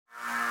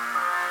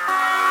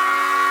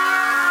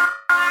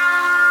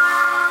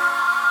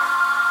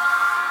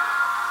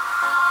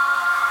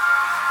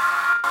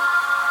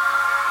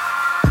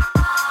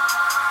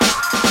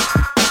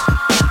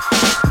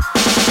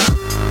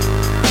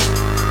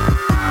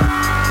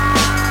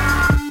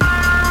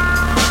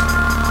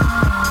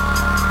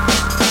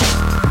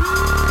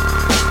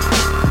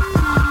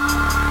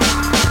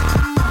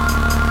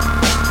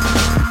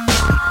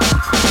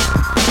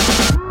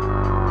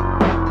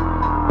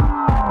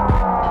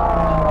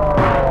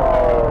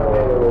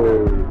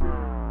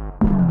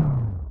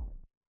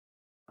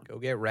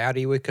Get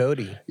rowdy with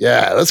Cody.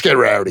 Yeah, let's get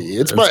rowdy.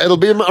 It'll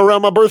be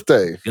around my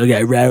birthday. You'll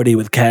get rowdy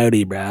with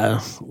Cody, bro.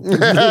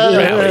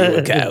 Rowdy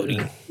with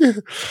Cody.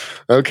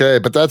 Okay,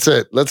 but that's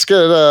it. Let's get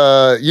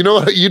you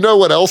know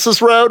what else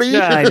is rowdy?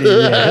 I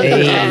do,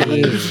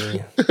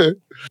 yeah.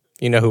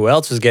 You know who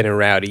else was getting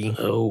rowdy?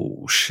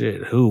 Oh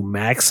shit! Who?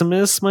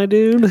 Maximus, my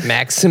dude.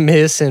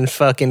 Maximus and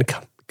fucking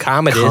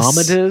Commodus.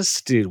 Commodus,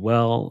 dude.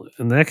 Well,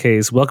 in that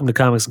case, welcome to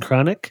Comics and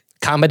Chronic.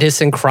 Commodus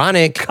and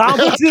Chronic.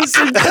 Commodus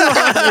and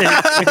Chronic.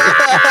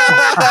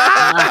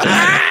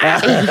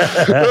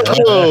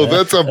 Oh,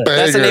 that's a banger.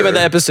 That's the name of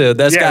the episode.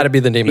 That's got to be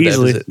the name of the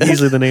episode.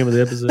 Easily the name of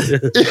the episode.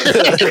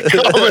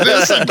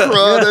 Commodus and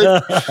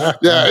Chronic.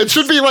 Yeah, it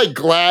should be like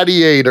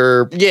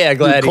Gladiator. Yeah,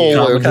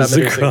 Gladiator. Commodus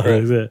and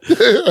Chronic.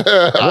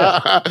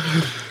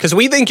 Because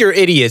we think you're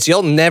idiots.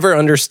 You'll never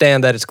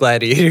understand that it's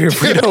Gladiator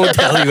if we don't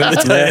tell you in the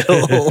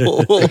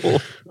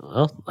title.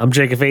 Well, I'm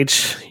Jacob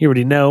H. You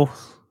already know.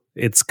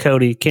 It's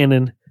Cody,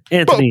 Cannon,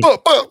 Anthony.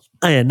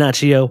 I am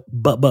Nacho,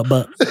 but.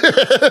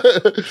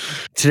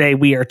 Today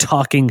we are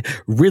talking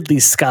Ridley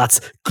Scott's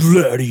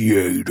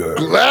Gladiator.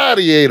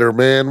 Gladiator,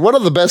 man. One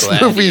of the best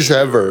movies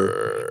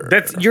ever.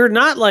 You're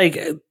not like...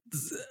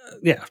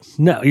 Yeah,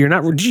 no, you're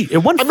not.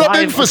 It won I'm not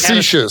being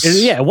facetious.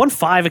 It won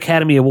 5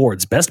 Academy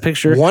Awards. Best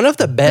Picture. One of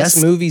the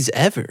best movies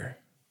ever.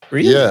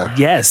 Really? Yeah.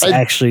 Yes,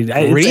 actually.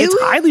 Really? It's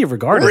highly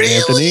regarded,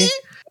 Anthony.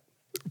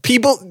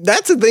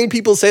 That's the thing.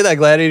 People say that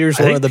Gladiator is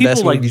one of the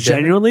best movies ever.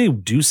 Genuinely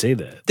do say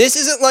that. This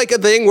isn't like a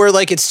thing where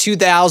like it's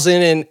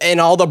 2000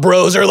 and all the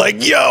bros are like,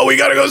 yo, we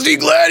gotta go see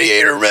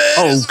Gladiator, man.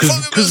 Oh,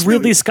 because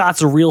Ridley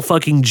Scott's a real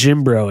fucking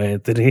gym bro,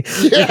 Anthony.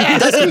 Yeah.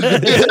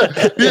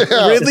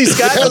 Ridley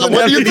Scott doesn't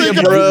have to be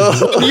a bro.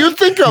 When you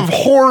think of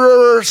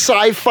horror,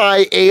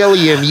 sci-fi,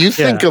 alien, you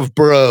think of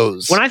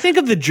bros. When I think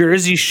of the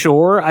Jersey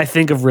Shore, I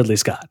think of Ridley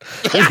Scott.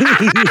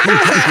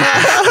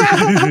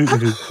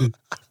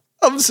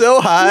 I'm so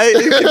high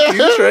and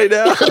confused right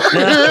now.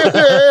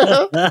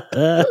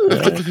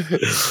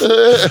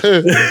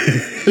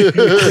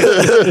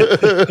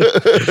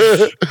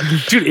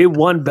 Dude, it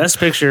won Best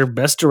Picture,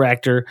 Best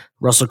Director.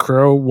 Russell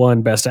Crowe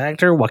won Best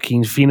Actor.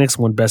 Joaquin Phoenix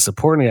won Best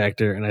Supporting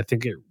Actor. And I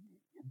think it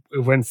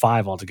went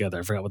 5 altogether.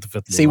 I forgot what the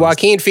 5th one was.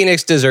 Joaquin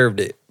Phoenix deserved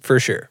it for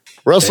sure.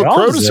 Russell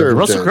Crowe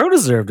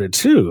deserved it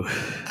too.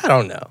 I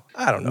don't know.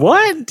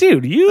 What,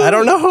 dude? I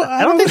don't know.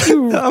 I don't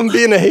think I'm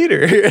being a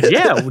hater.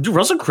 Yeah, dude,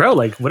 Russell Crowe.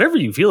 Like, whatever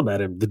you feel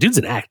about him, the dude's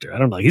an actor. I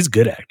don't know. He's a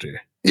good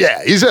actor.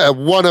 Yeah, he's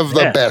one of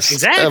the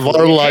best of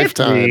our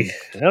lifetime.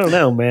 I don't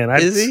know, man.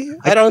 Is he?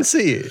 I don't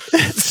see it.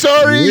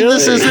 Sorry,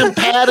 this isn't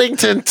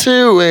Paddington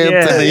 2,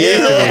 Anthony.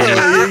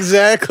 Yeah,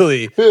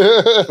 exactly.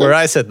 Where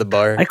I set the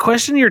bar. I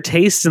question your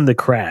taste in the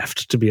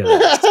craft, to be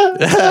honest.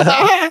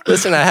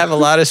 Listen, I have a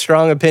lot of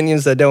strong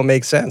opinions that don't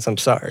make sense. I'm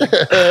sorry.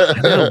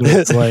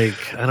 It's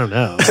like, I don't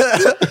know.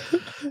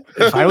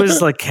 If I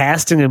was like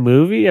casting a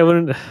movie, I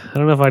don't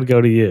know if I'd go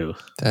to you.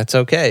 That's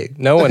okay.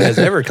 No one has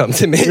ever come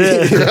to me.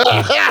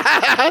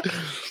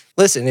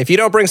 Listen, if you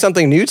don't bring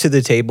something new to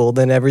the table,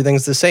 then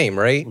everything's the same,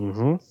 right?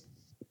 Mm-hmm.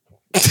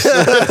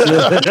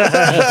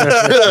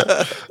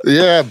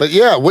 Yeah, but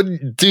yeah, what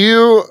do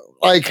you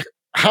like?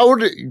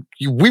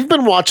 We've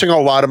been watching a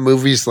lot of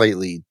movies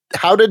lately.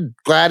 How did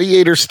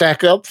Gladiator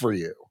stack up for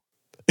you?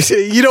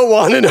 You don't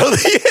want to know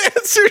the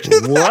answer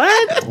to that.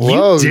 What?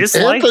 Whoa, you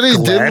dislike Anthony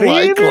Gladiator? didn't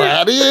like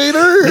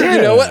Gladiator? Yeah.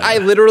 You know what? I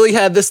literally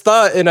had this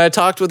thought, and I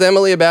talked with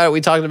Emily about it.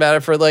 We talked about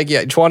it for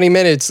 20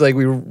 minutes. Like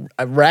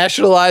I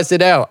rationalized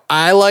it out.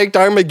 I liked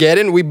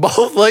Armageddon. We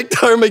both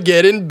liked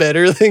Armageddon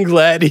better than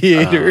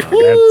Gladiator.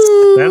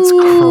 That's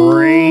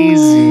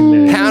crazy,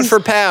 man. Pound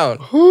for pound.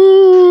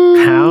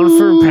 Pound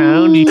for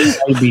pound, you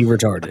might be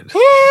retarded.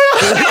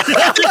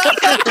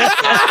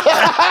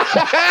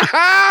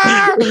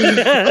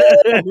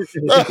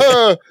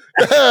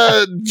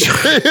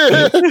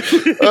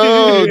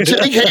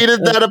 Jake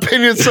hated that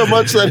opinion so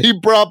much that he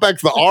brought back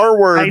the R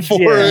word for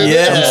it.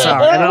 Yeah. I'm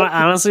sorry. And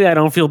honestly, I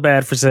don't feel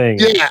bad for saying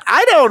it. Yeah,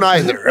 I don't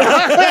either.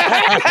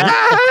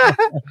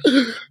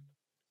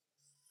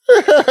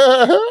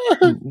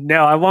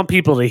 No, I want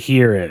people to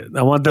hear it.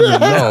 I want them to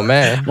know. Oh,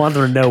 man. I want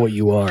them to know what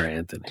you are,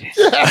 Anthony.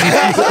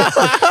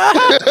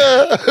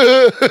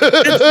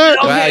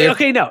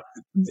 Okay, no.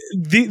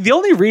 The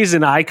only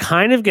reason I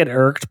kind of get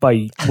irked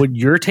by what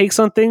your takes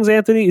on things,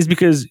 Anthony, is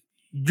because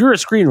you're a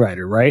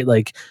screenwriter, right?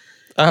 Like,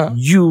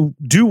 you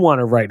do want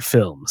to write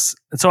films.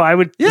 And so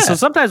so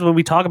sometimes when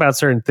we talk about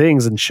certain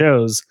things and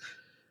shows,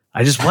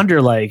 I just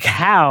wonder, like,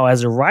 how,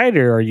 as a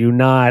writer, are you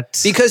not?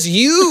 Because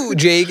you,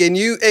 Jake, and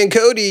you, and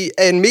Cody,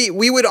 and me,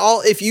 we would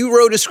all, if you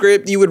wrote a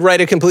script, you would write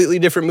a completely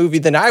different movie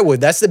than I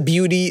would. That's the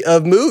beauty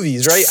of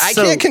movies, right? I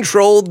can't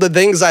control the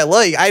things I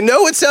like. I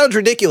know it sounds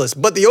ridiculous,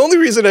 but the only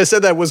reason I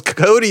said that was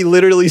Cody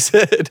literally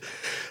said,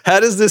 how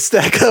does this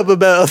stack up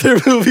about other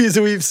movies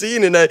we've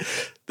seen? And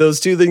those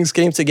two things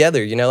came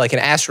together, like an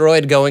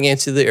asteroid going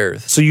into the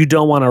Earth. So you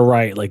don't want to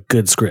write, like,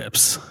 good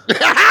scripts?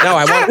 No,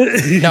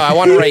 I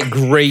want to write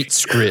great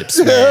scripts,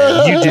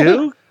 man. You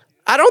do?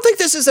 I don't think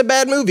this is a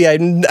bad movie. I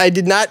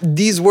did not.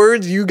 These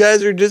words, you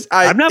guys are just.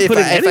 I'm not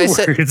putting any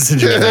words in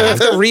If I have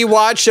to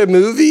rewatch a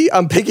movie,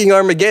 I'm picking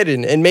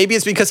Armageddon, and maybe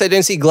it's because I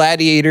didn't see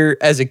Gladiator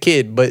as a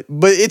kid. But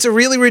it's a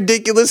really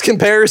ridiculous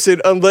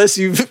comparison unless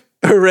you've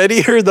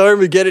already heard the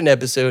Armageddon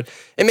episode.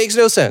 It makes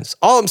no sense.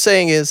 All I'm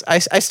saying is I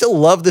still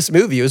love this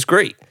movie. It was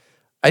great.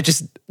 I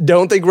just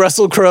don't think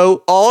Russell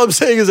Crowe. All I'm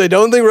saying is I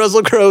don't think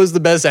Russell Crowe is the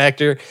best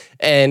actor,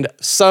 and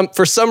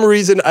for some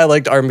reason I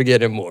liked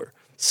Armageddon more.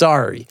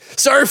 Sorry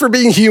for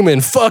being human.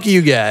 Fuck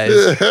you guys.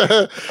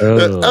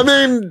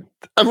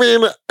 I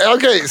mean,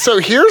 okay. So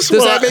here's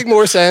does that make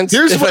more sense?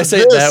 If I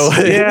say it that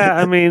way. Yeah,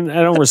 I mean,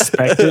 I don't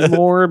respect it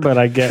more, but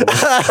I get it.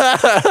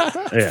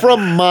 Yeah.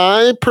 From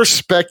my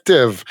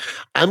perspective,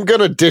 I'm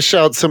gonna dish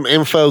out some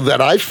info that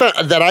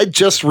I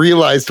just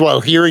realized while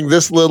hearing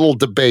this little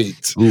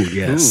debate. Ooh,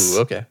 yes.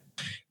 Ooh, okay.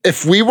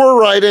 If we were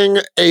writing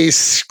a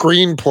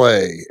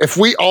screenplay, if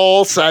we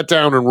all sat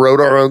down and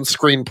wrote our own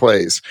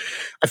screenplays,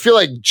 I feel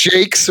like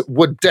Jake's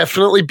would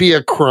definitely be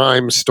a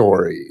crime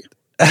story.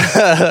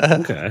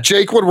 Okay.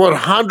 Jake would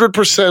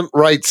 100%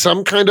 write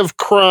some kind of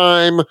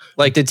crime.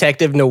 Like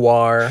Detective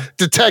Noir.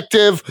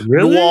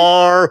 Really?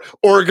 Noir,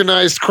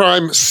 organized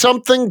crime,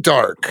 something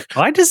dark.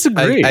 I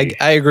disagree.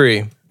 I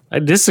agree. I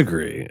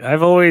disagree.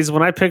 I've always,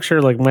 when I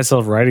picture like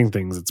myself writing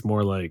things, it's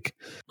more like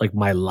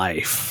my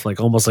life,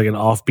 like almost like an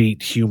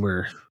offbeat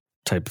humor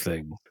type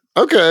thing.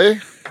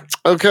 Okay.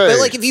 But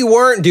like if you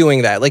weren't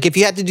doing that, like if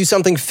you had to do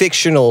something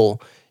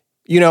fictional,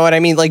 you know what I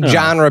mean? Like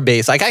genre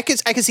based. Like I could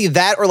see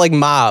that, or like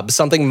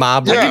something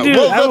mob. Yeah,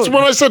 that's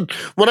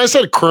when I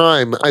said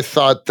crime, I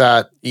thought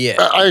that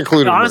I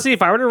included honestly,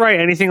 if I were to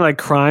write anything like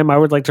crime, I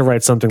would like to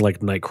write something like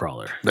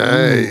Nightcrawler.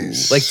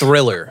 Nice. Like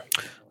thriller.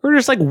 Or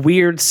just like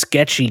weird,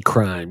 sketchy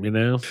crime, you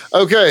know?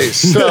 Okay,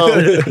 so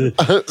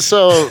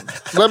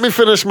let me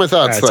finish my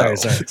thoughts. Right,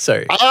 though.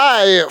 sorry.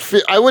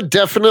 I would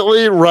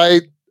definitely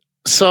write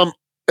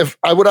if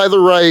I would either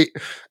write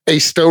a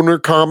stoner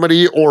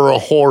comedy or a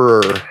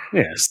horror.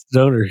 Yeah,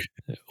 stoner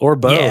or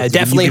both. Yeah,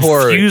 definitely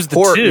horror. Fuse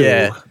the two.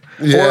 Yeah.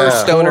 Horror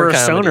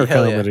stoner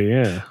comedy.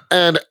 Yeah.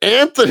 And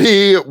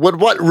Anthony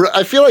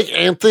I feel like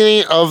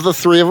Anthony of the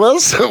three of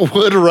us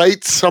would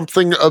write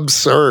something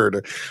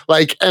absurd,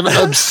 like an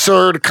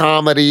absurd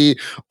comedy,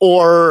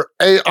 or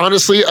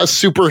honestly a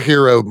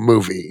superhero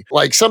movie,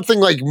 like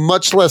something like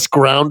much less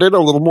grounded, a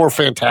little more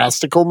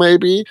fantastical,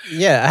 maybe.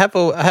 Yeah, I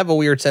have a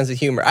weird sense of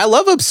humor. I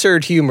love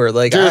absurd humor.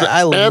 Like dude,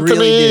 I Anthony,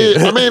 really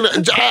do. I mean,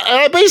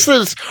 I base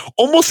this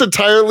almost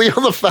entirely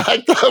on the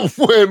fact that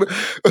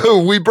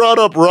when we brought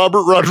up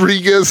Robert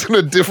Rodriguez in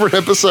a different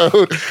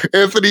episode,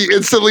 Anthony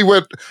instantly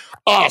went,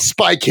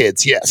 Spy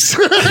Kids, yes.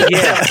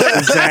 Yeah,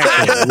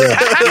 exactly.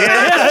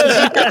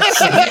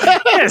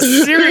 Yeah,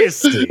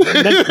 seriously.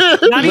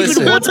 Not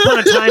even Once Upon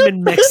a Time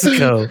in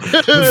Mexico,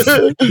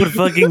 but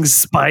fucking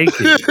Spy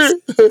Kids.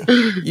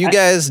 You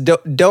guys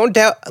don't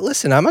doubt.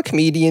 Listen, I'm a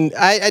comedian.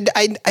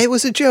 It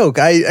was a joke.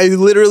 I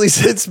literally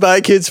said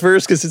Spy Kids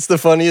first because it's the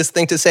funniest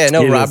thing to say. I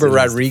know Robert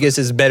Rodriguez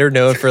is better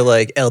known for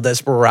like El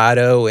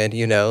Desperado and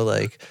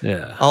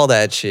all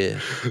that shit.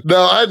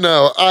 No, I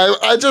know.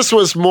 I just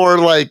was more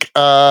like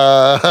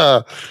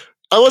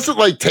I wasn't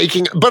like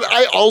taking, but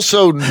I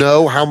also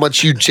know how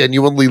much you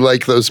genuinely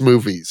like those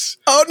movies.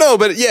 Oh no,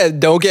 but yeah,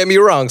 don't get me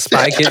wrong.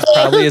 Spy Kids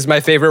probably is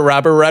my favorite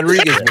Robert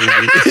Rodriguez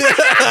movie.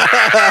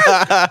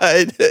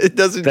 It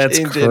doesn't That's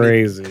change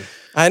crazy. anything.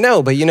 I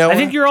know, but I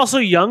think you're also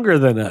younger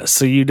than us,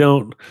 so you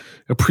don't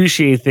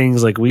appreciate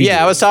things like we do.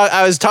 I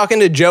was talking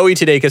to Joey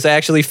today because I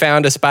actually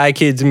found a Spy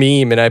Kids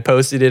meme and I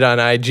posted it on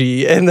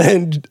IG, and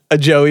then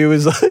Joey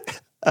was like,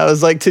 I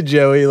was like to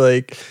Joey,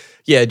 like,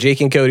 yeah, Jake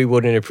and Cody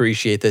wouldn't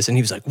appreciate this. And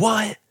he was like,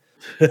 what?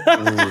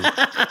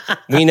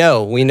 We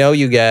know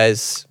you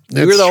guys.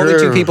 We're the only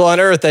two people on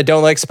earth that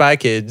don't like Spy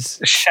Kids.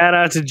 Shout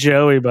out to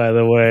Joey, by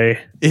the way.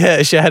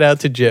 Yeah, shout out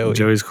to Joey.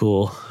 Joey's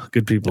cool.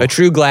 Good people. A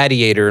true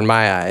gladiator in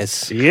my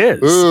eyes. He is.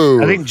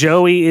 Ooh. I think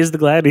Joey is the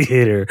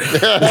gladiator.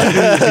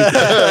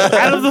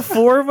 Out of the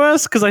four of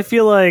us, because I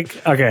feel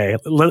like, okay,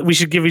 we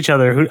should give each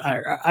other,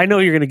 I know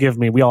you're going to give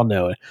me, we all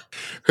know it.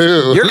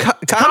 Who? You're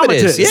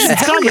Commodus. Yeah,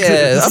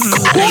 Commodus. Of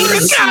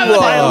course you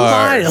By a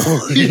are.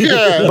 mile.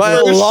 Yeah,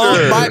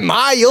 By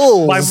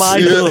miles. By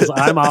miles.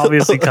 I'm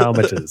obviously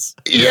Commodus.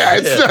 Yeah,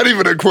 it's not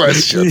even a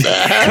question.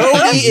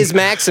 Cody is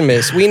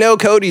Maximus. We know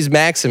Cody's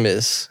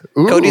Maximus.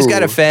 Ooh. Cody's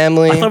got a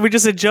family. I thought we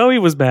just said Joey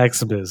was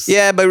Maximus.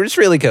 Yeah, but it's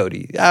really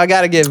Cody. I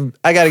gotta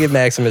give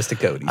Maximus to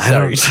Cody.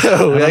 Sorry,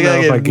 Joey. I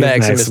gotta give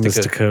Maximus to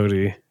to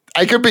Cody.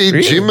 I could be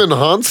Really? Jim and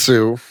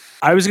Hansu.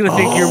 I was gonna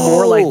think you're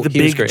more like the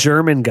he was big great.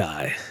 German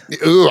guy.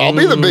 Ooh, I'll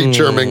be the big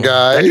German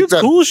guy. That dude's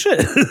cool as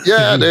shit.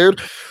 Yeah,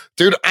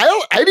 dude.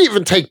 I'd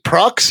even take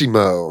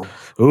Proximo.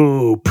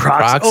 Ooh,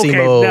 Proximo. Okay,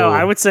 Proximo. no,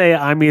 I would say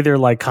I'm either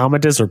like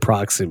Commodus or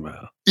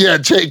Proximo. Yeah,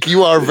 Jake,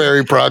 you are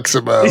very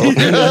Proximo.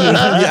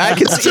 I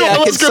can see.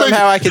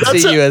 I can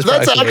see you as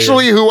That's Proximo.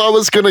 Actually who I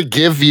was going to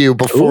give you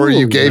before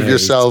you gave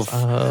yourself.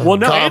 Well,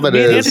 no,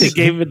 Anthony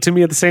gave it to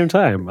me at the same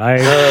time.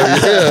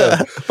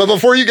 Yeah. But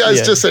before you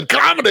guys just said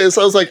Commodus,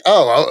 I was like,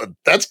 oh,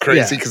 that's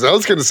crazy because I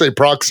was going to say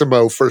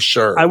Proximo for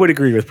sure. I would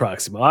agree with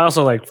Proximo. I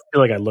also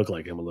feel like I look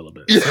like him a little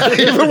bit. Yeah,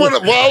 even while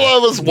I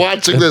was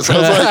watching this,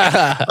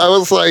 I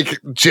was like,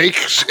 Jake.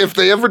 If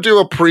they ever do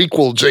a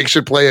prequel, Jake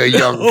should play a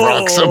young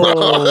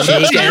Proximo.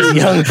 Jake as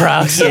young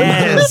Proximo.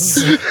 Yes.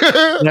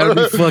 That would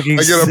be fucking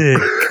sick.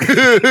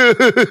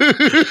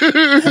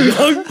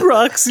 Young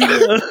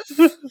Proximo.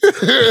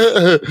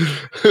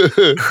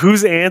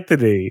 Who's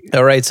Anthony?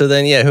 All right, so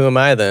then, who am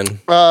I then?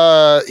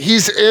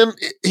 He's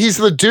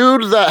the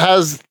dude that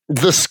has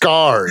the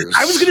scars.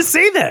 I was gonna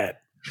say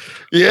that.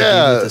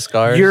 Yeah, the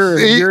scars.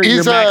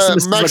 He's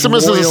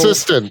Maximus'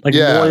 assistant,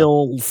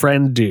 loyal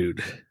friend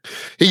dude.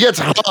 He gets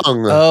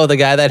hung. Oh, the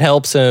guy that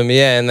helps him.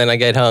 Yeah, and then I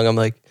get hung. I'm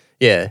like,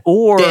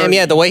 Or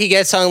damn, the way he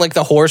gets hung, like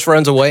the horse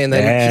runs away and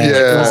then he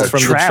falls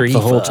from the tree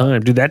the whole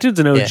time. Dude, that dude's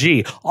an OG.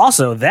 Yeah.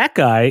 Also, that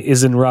guy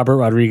is in Robert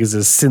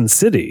Rodriguez's Sin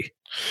City.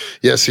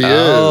 Yes, he is.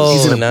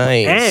 Oh,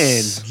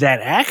 nice. And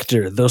that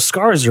actor, those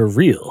scars are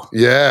real.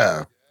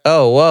 Yeah.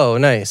 Oh, whoa,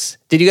 nice.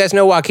 Did you guys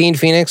know Joaquin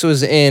Phoenix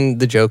was in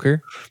The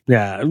Joker?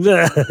 Yeah.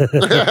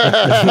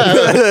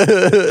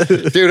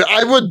 Dude,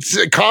 I would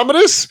say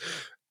Commodus,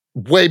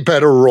 way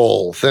better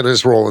role than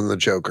his role in The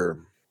Joker.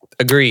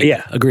 Agreed.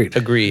 Yeah, agreed.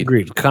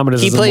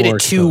 Commodus. He played it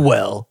too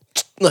well.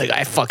 Like,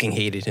 I fucking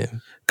hated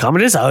him.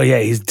 Commodus? Oh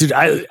yeah, he's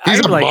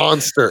a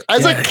monster.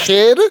 As a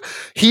kid,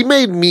 he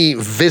made me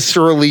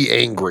viscerally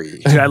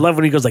angry. Dude, I love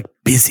when he goes like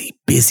busy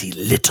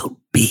little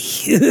bee.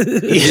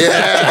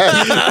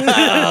 Yeah.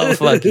 Oh,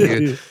 fuck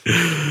you.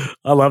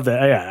 I love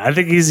that. Yeah, I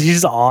think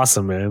he's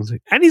awesome, man.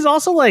 And he's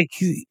also like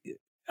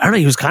I don't know.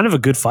 He was kind of a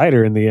good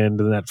fighter in the end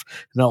in that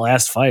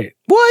last fight.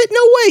 What? No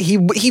way.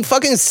 He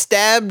fucking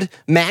stabbed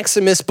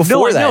Maximus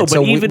before that. No, but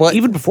so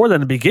even before that,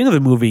 in the beginning of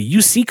the movie,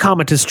 you see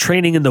Commodus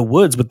training in the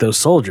woods with those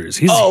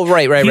soldiers.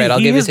 Right.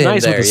 I'll give it to him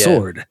nice there, with a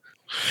sword.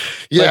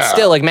 Yeah. But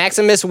still, like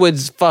Maximus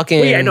was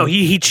fucking. Well, no,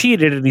 he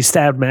cheated and he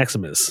stabbed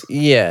Maximus.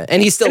 Yeah,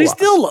 and he still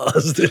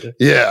lost.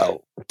 Yeah,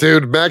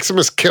 dude,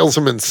 Maximus kills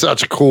him in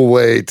such a cool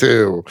way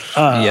too.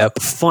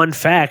 Fun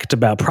fact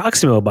about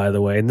Proximo, by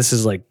the way, and this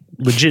is like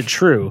legit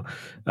true.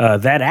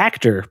 That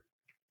actor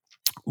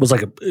was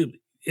like I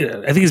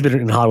think he's been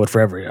in Hollywood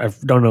forever. I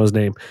don't know his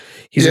name.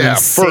 He's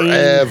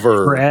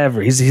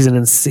forever.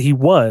 He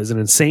was an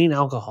insane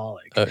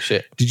alcoholic. Oh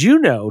shit! Did you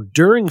know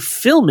during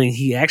filming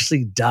he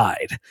actually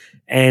died?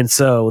 And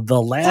so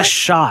the last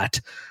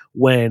shot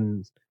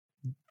when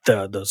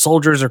the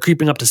soldiers are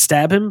creeping up to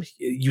stab him,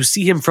 you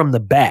see him from the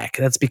back.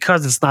 That's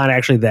because it's not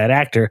actually that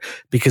actor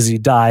because he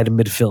died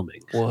mid filming.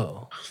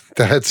 Whoa.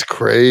 That's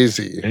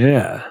crazy.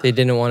 Yeah. They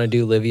didn't want to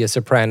do Livia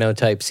Soprano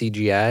type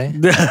CGI.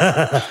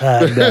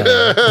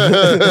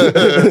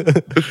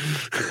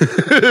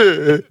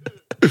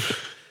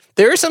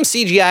 There is some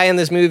CGI in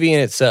this movie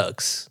and it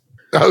sucks.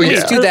 Oh, yeah.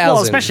 It's 2000.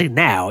 Well, especially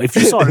now. If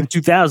you saw it in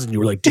 2000, you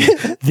were like, dude,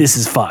 this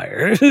is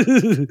fire.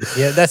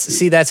 Yeah,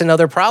 that's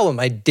another problem.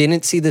 I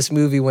didn't see this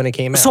movie when it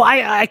came out. So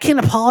I can't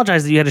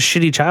apologize that you had a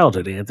shitty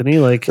childhood, Anthony.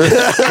 Like,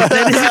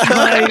 that isn't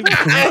my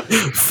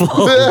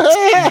fault.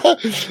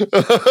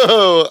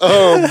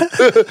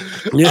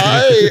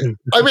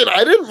 I mean,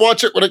 I didn't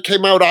watch it when it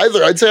came out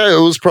either. I'd say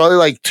it was probably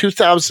like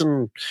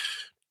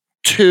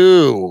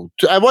 2002.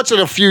 I watched it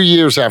a few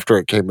years after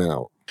it came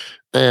out.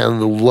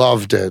 And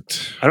loved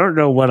it. I don't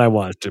know when I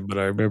watched it, but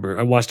I remember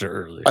I watched it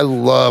early. I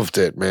loved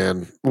it,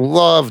 man.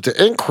 Loved it.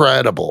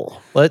 Incredible.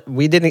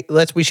 We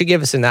should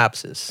give a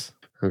synopsis.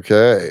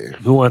 Okay.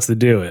 Who wants to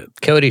do it?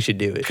 Cody should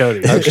do it.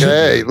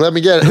 Okay. Let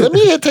me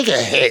take a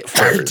hit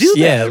first.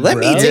 Let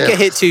me take a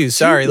hit too.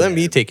 Sorry, let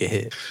me take a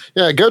hit.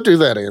 Yeah, go do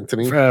that,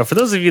 Anthony. For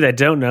those of you that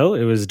don't know,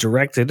 it was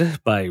directed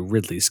by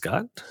Ridley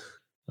Scott.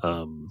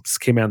 This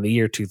came out in the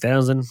year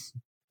 2000,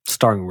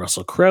 starring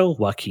Russell Crowe,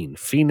 Joaquin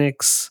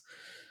Phoenix,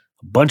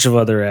 a bunch of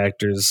other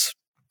actors.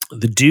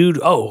 The dude,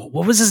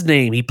 what was his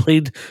name? He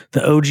played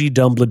the OG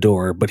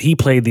Dumbledore, but he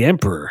played the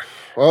Emperor.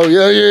 Oh,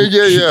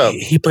 yeah.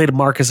 He played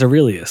Marcus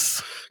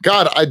Aurelius.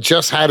 God, I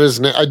just had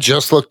his name. I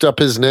just looked up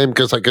his name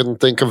because I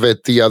couldn't think of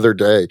it the other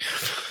day.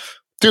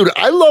 Dude,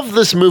 I love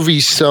this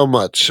movie so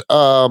much.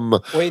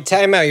 Wait,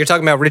 time out. You're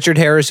talking about Richard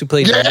Harris who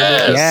played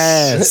Dumbledore?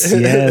 Yes,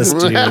 dude.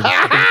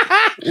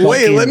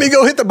 Wait, let me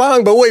go hit the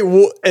bong. But wait,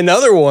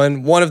 another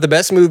one of the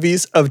best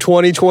movies of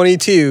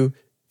 2022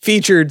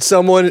 featured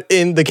someone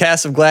in the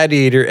cast of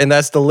Gladiator, and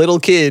that's the little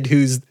kid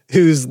who's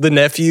the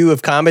nephew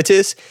of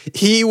Commodus.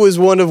 He was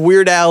one of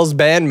Weird Al's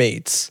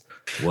bandmates.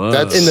 Whoa.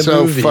 That's in the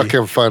movie.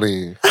 Fucking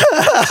funny.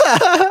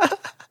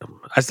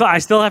 I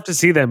still have to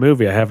see that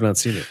movie. I have not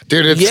seen it.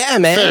 Dude, it's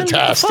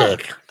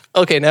fantastic.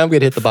 Okay, now I'm going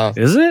to hit the bomb.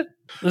 Is it?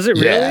 Is it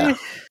really?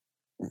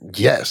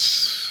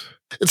 Yes.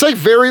 It's like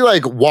very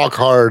like Walk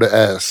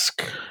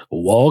Hard-esque.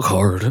 Walk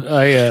Hard.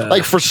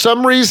 Like for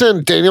some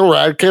reason, Daniel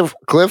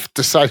Radcliffe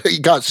decided he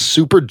got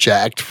super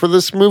jacked for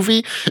this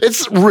movie.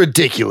 It's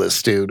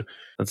ridiculous, dude.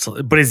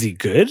 But is he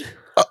good?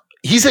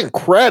 He's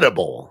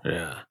incredible.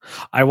 Yeah.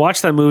 I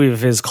watched that movie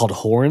of his called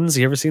Horns.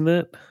 You ever seen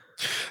that?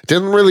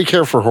 Didn't really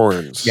care for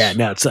Horns. Yeah,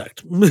 no, it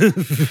sucked.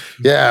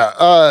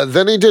 Yeah.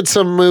 Then he did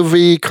some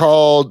movie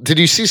called, did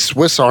you see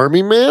Swiss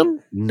Army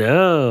Man?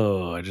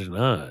 No, I did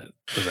not.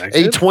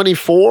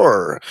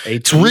 A24.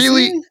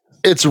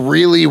 It's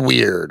really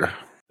weird.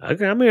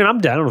 Okay, I mean, I'm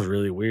down with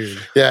really weird.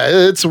 Yeah,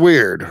 it's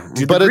weird.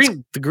 Dude, but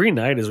the Green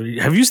Knight is weird.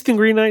 Have you seen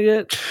Green Knight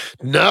yet?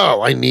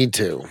 No, I need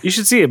to. You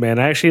should see it, man.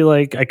 I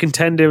actually I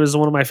contend it was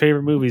one of my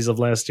favorite movies of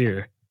last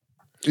year.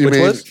 Which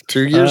was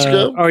 2 years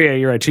ago? Oh yeah,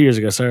 you're right. 2 years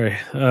ago. Sorry.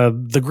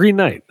 The Green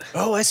Knight.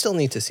 Oh, I still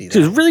need to see that.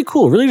 Dude, it's really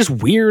cool. Really just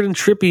weird and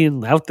trippy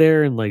and out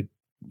there and I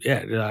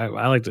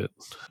liked it.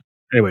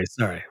 Anyway,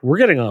 sorry. We're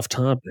getting off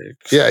topic.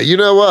 Yeah, you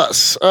know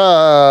us.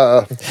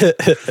 I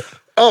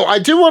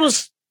do want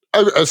to.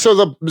 So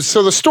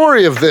the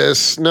story of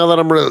this, now that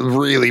I'm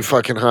really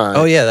fucking high.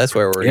 Oh yeah, that's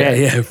where we're at.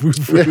 Yeah.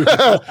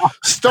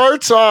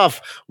 Starts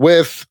off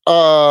with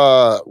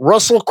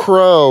Russell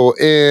Crowe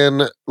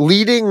in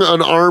leading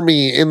an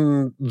army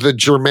in the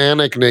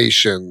Germanic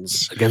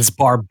nations against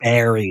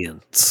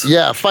barbarians.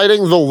 Yeah,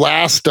 fighting the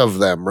last of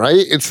them, right?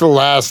 It's the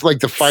last, like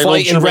the final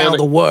fighting around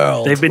the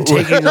world. They've been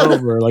taking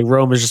over. Like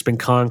Rome has just been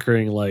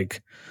conquering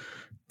like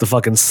the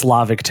fucking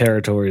Slavic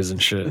territories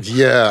and shit.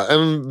 Yeah,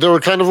 and they were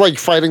kind of like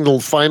fighting the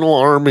final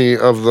army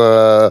of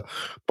the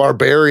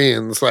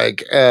barbarians,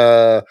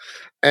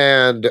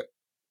 and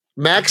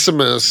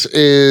Maximus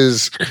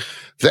is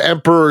the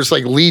emperor's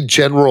like lead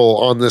general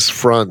on this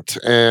front,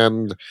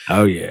 and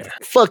oh yeah,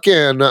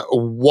 fucking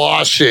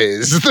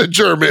washes the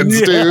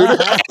Germans, dude.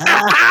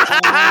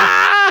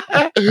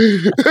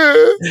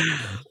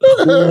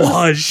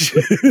 Wash.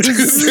 Dude,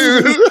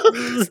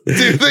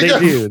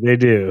 they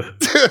do.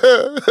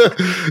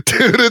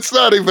 Dude, it's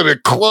not even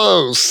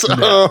close.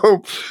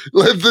 No.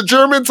 The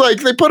Germans,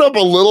 they put up a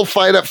little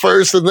fight at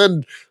first, and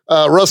then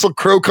Russell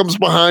Crowe comes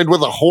behind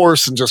with a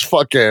horse and just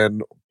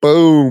fucking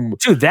boom.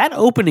 Dude, that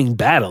opening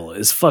battle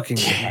is fucking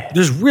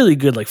there's really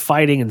good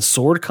fighting and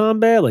sword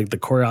combat, the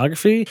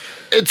choreography.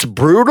 It's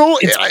brutal.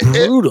 It's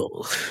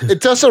brutal.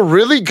 It does a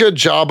really good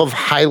job of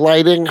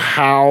highlighting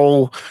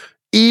how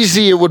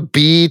easy it would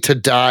be to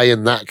die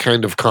in that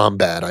kind of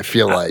combat. I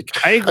feel like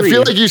I agree. I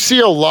feel like you see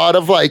a lot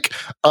of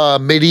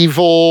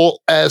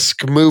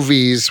medieval-esque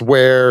movies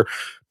where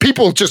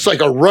people just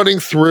are running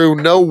through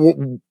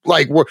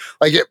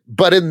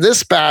but in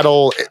this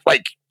battle,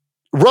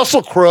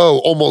 Russell Crowe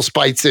almost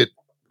bites it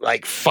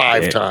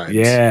 5 times.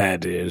 Yeah,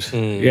 dude.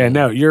 Yeah,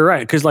 no, you're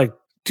right. Because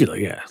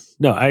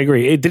no, I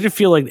agree. It didn't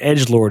feel like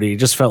edgelordy. It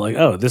just felt like,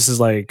 oh, this is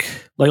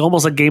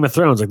almost like Game of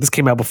Thrones. This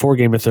came out before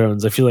Game of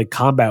Thrones. I feel like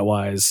combat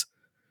wise,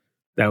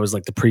 that was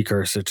the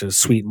precursor to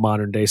sweet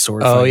modern day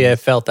sword fighting. Oh yeah, it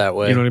felt that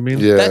way. You know what I mean?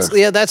 Yeah.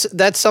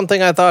 That's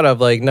something I thought of.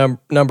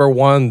 Number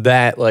one,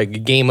 that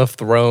Game of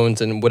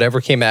Thrones and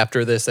whatever came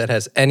after this that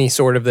has any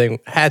sort of thing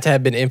had to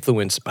have been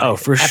influenced by. Oh,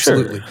 for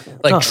absolutely.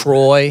 sure.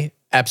 Troy.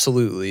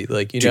 Absolutely.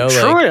 Dude,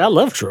 Troy, I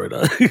love Troy.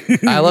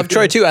 I love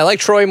Troy too. I like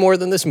Troy more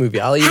than this movie.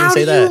 I'll even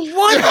say that.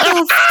 What?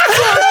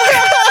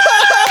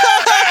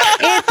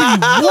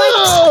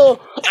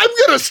 I'm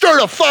gonna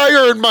start a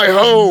fire in my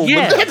home.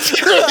 Yeah. That's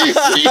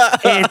crazy.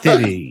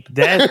 Anthony,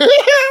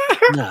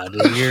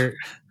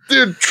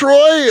 Dude,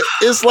 Troy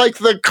is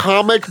the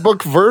comic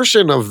book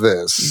version of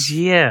this.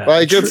 Yeah.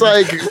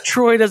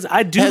 Troy does.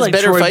 I do like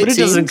better Troy, fight but it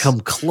doesn't scenes. come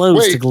close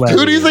Wait, to Gladiator.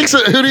 who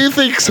do you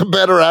think's a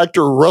better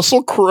actor,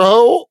 Russell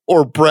Crowe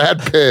or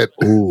Brad Pitt?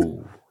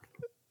 Ooh,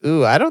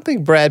 I don't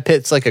think Brad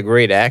Pitt's a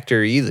great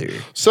actor either.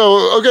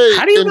 So, okay,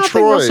 how do you in not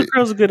Troy, think Russell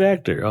Crowe's a good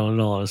actor? Oh, in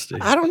all honesty,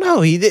 I don't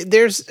know. I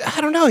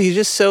don't know. He's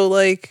just so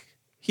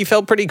he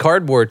felt pretty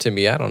cardboard to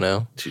me. I don't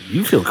know. Dude,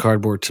 you feel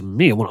cardboard to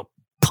me. I want to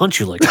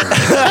punch you like that.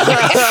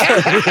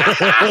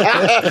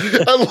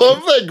 I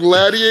love that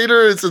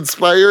Gladiator is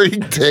inspiring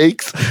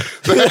takes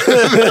that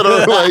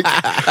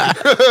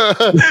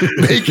are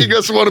making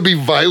us want to be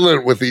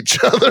violent with each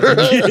other.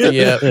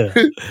 Yeah.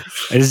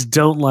 I just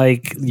don't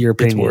like your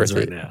opinions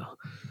right now.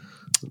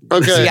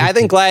 Okay. See, I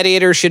think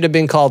Gladiator should have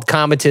been called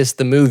Commodus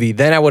the movie.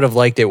 Then I would have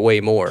liked it way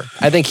more.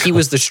 I think he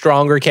was the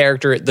stronger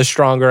character, the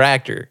stronger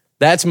actor.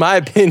 That's my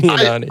opinion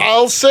on it.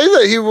 I'll say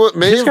that he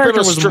may His have been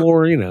character was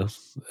more,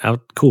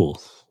 out cool.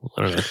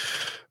 I don't know.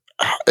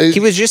 He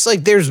was just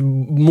there's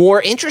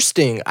more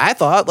interesting. I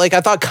thought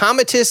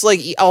Commodus,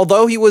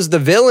 although he was the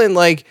villain,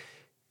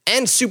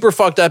 and super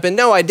fucked up. And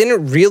no, I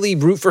didn't really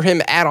root for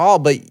him at all.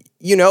 But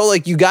you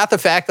got the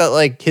fact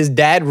that his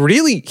dad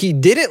he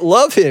didn't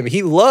love him.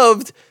 He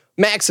loved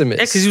Maximus.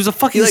 Yeah, because he was a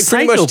fucking he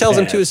pretty much tells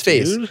him to his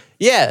face. Dude.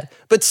 Yeah,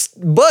 but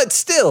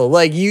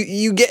still,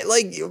 you get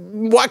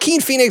Joaquin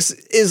Phoenix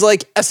is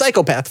a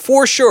psychopath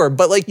for sure.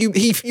 But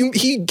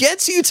he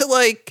gets you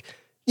to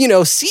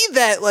see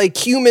that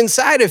human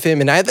side of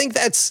him, and I think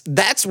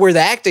that's where the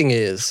acting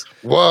is.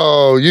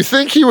 Whoa, you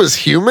think he was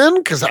human?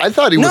 Because I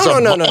thought he was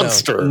a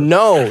monster.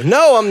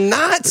 No, I'm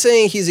not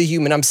saying he's a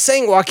human. I'm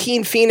saying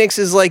Joaquin Phoenix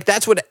is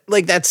that's what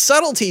that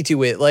subtlety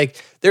to it.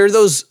 There are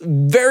those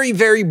very,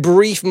 very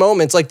brief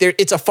moments.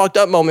 It's a fucked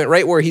up moment,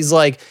 right, where he's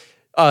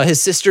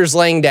his sister's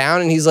laying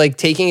down and he's like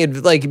taking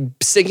it, like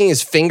sticking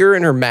his finger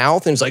in her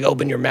mouth and it's like,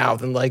 open your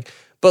mouth. And like,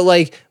 but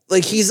like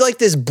he's like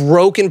this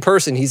broken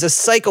person. He's a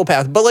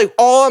psychopath. But like,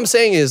 all I'm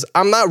saying is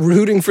I'm not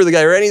rooting for the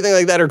guy or anything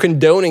like that or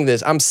condoning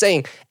this. I'm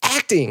saying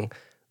acting,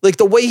 like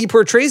the way he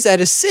portrays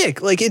that is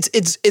sick. Like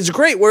it's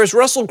great. Whereas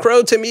Russell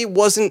Crowe to me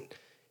wasn't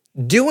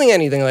doing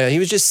anything like that. He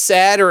was just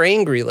sad or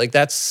angry. Like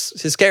that's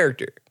his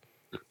character.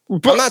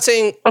 But I'm not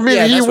saying, I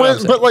mean, he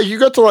went, but like you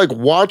got to like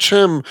watch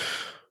him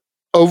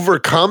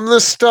overcome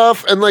this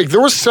stuff, and like there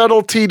was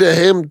subtlety to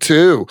him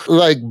too.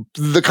 Like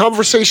the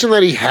conversation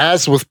that he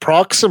has with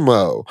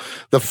Proximo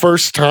the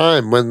first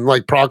time when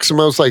like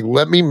Proximo's like,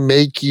 let me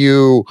make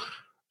you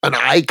an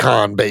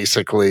icon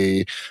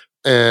basically.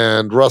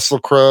 And Russell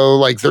Crowe,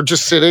 like they're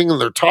just sitting and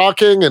they're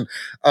talking, and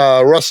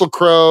Russell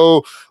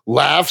Crowe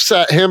laughs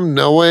at him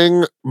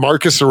knowing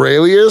Marcus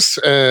Aurelius,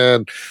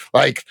 and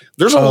like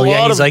there's a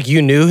lot he's of like,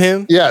 you knew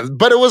him? Yeah,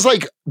 but it was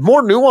like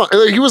more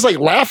nuanced. He was like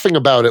laughing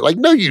about it. Like,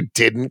 no, you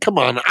didn't. Come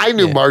on, I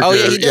knew Marcus. Oh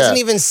yeah, he doesn't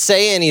even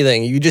say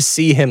anything. You just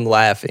see him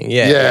laughing.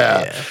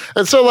 Yeah.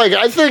 And so like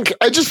I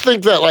just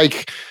think that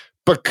like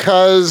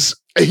because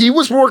he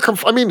was more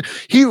I mean,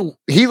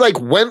 he like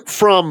went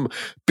from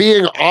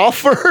being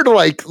offered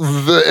like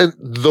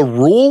the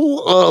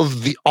rule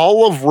of the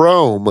all of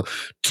Rome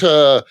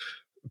to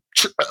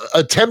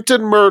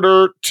attempted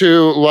murder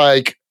to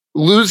like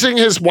losing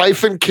his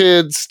wife and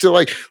kids to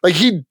like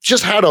he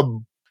just had a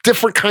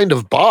different kind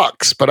of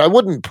box. But I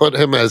wouldn't put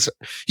him as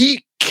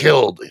he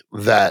killed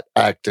that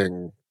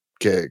acting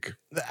gig.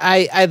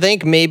 I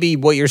think maybe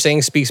what you're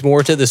saying speaks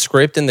more to the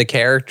script and the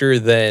character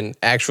than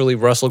actually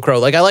Russell Crowe.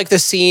 Like I like the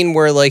scene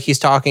where like he's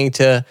talking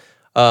to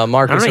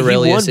Marcus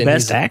Aurelius. He won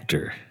Best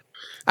Actor.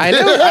 I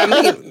know. I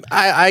mean,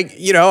 I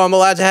you know, I'm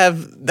allowed to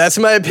have. That's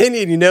my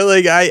opinion. You know,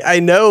 like I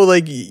know,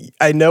 like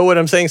I know what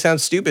I'm saying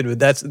sounds stupid, but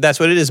that's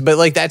what it is. But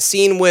like that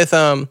scene with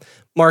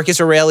Marcus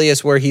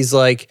Aurelius where he's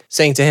like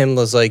saying to him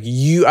was like,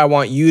 I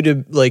want you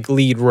to like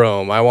lead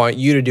Rome. I want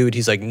you to do it.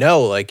 He's like,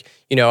 no, like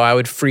you know, I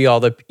would free all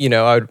the, you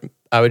know,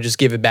 I would just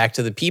give it back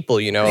to the people,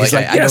 you know. Like,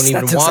 I don't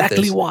even want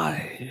exactly this.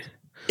 Why.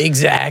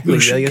 Exactly.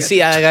 Like,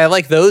 see, I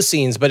like those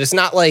scenes, but it's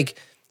not like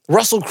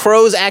Russell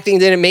Crowe's acting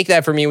didn't make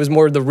that for me. It was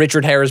more the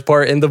Richard Harris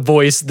part and the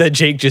voice that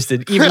Jake just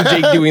did. Even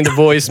Jake doing the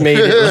voice made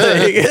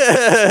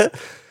it. Like,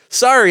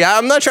 sorry,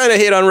 I'm not trying to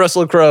hate on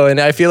Russell Crowe,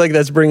 and I feel like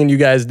that's bringing you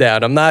guys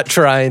down. I'm not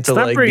trying to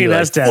not bringing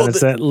us down.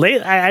 It's that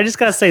I just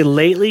gotta say,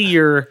 lately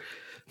you're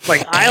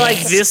like, I like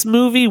this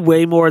movie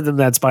way more than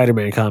that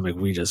Spider-Man comic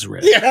we just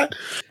read. Yeah.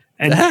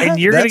 And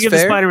you're going to give the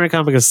Spider-Man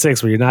comic a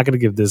 6, but you're not going to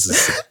give this a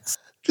 6.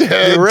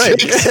 Yeah, you're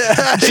right.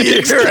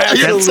 You're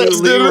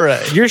absolutely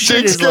right. Your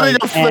shit Jake's is getting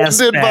like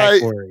offended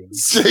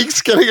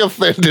Jake's getting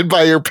offended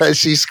by your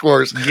Pesci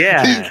scores.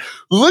 Yeah.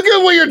 Look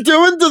at what you're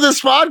doing to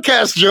this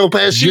podcast, Joe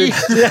Pesci.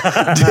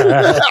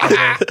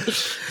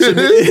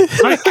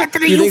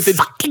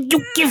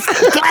 You give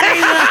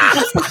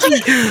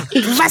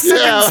lesser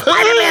than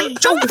Spider-Man,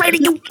 Joe Brady,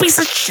 you piece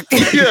of shit.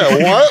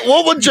 Yeah,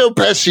 what would Joe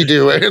Pesci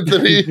do,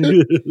 Anthony?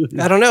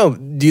 I don't know.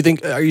 Do you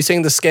think? Are you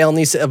saying the scale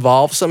needs to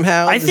evolve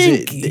somehow? I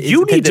think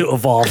you need to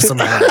evolve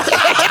somehow.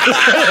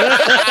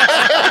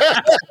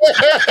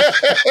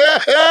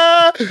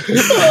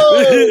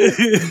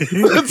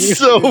 That's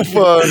so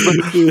fun.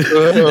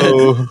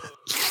 Oh.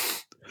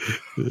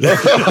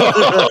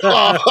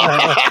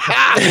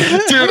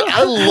 Dude,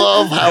 I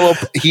love how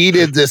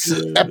heated this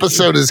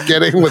episode is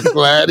getting with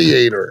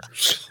Gladiator.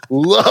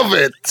 Love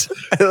it.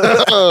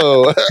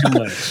 Oh.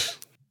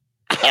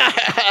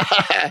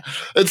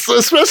 It's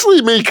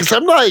especially me because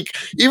I'm like,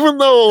 even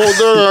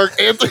though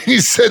Anthony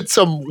said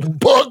some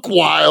buck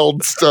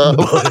wild stuff,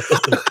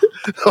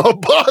 our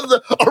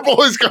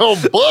boy's going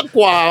buck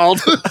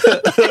wild.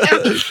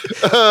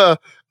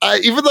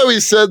 Even though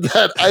he said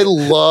that, I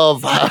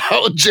love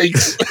how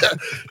Jake's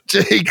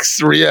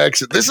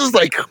reaction. This is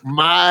like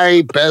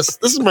my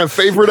best. This is my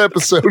favorite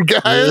episode,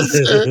 guys.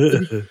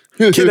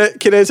 Can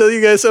I tell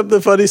you guys something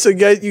funny? So,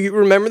 guys, you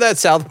remember that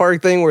South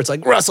Park thing where it's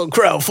like Russell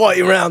Crowe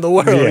fighting around the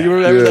world? Yeah, you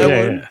remember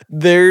that one? Yeah.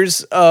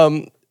 There's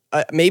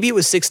maybe it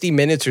was 60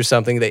 Minutes or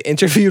something. They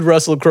interviewed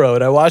Russell Crowe,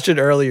 and I watched it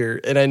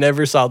earlier, and I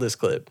never saw this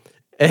clip.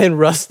 And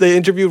they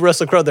interviewed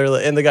Russell Crowe there,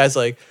 and the guy's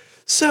like,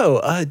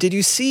 "So, did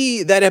you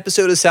see that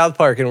episode of South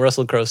Park?" And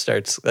Russell Crowe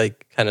starts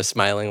like kind of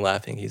smiling,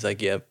 laughing. He's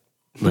like, "Yep."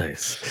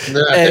 Nice.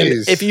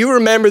 And if you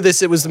remember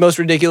this, it was the most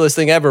ridiculous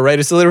thing ever, right?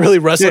 It's literally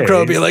Russell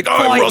Crowe being like,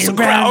 "Oh, Russell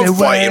Crowe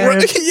fighting."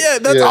 Yeah,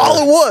 that's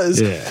all it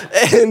was. Yeah.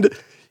 And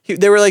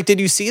they were like, "Did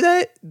you see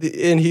that?"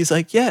 And he's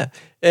like, "Yeah."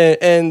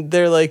 And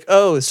they're like,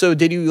 "Oh, so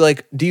do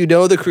you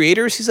know the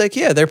creators?" He's like,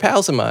 "Yeah, they're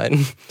pals of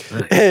mine."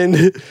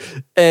 Nice.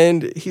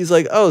 And he's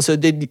like, "Oh, so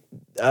did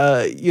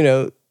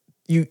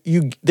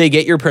they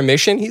get your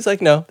permission?" He's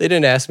like, "No, they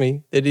didn't ask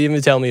me. They didn't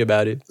even tell me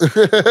about it."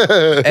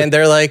 And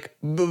they're like,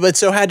 "But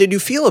so how did you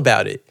feel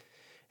about it?"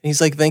 And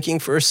he's like thinking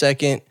for a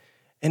second,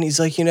 and he's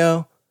like,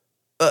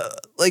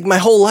 like my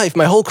whole life,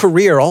 my whole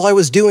career, all I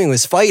was doing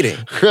was fighting.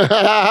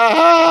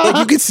 Like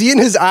you could see in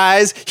his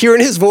eyes,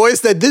 hearing his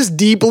voice that this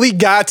deeply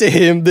got to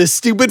him, this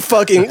stupid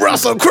fucking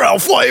Russell Crowe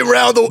flying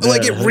around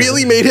like it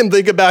really made him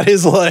think about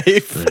his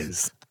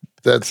life.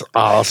 That's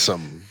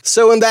awesome.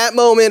 So in that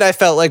moment, I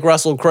felt like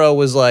Russell Crowe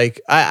was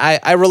like,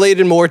 I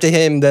related more to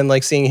him than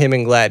like seeing him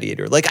in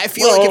Gladiator. Like I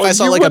feel like if I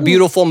saw like A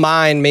Beautiful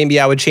Mind, maybe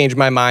I would change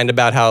my mind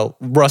about how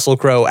Russell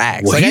Crowe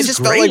acts. Well, like I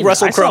just felt like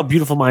Russell Crowe. I saw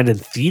Beautiful Mind in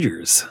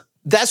theaters.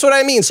 That's what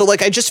I mean. So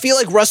like I just feel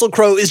like Russell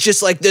Crowe is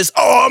just like this,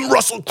 oh, I'm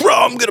Russell Crowe,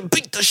 I'm gonna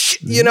beat the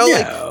shit, you know? No.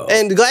 Like,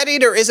 and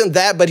Gladiator isn't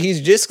that, but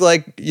he's just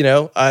like, you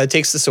know,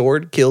 takes the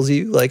sword, kills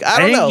you. Like I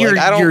don't know.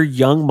 Your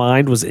young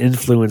mind was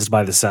influenced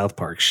by the South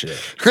Park shit.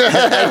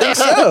 I think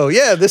so.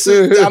 Yeah.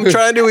 I'm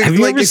trying to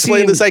like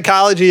explain the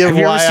psychology of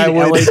why I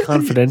would. LA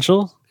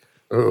Confidential?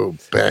 Oh,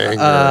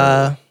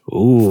 banger.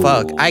 Ooh.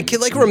 Fuck. I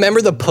can like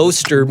remember the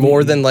poster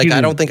more than like,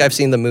 I don't think I've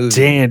seen the movie.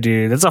 Damn,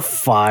 dude. That's a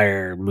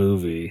fire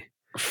movie.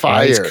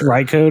 Fire.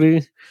 Right,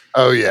 Cody?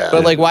 Oh, yeah.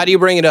 But like, why do you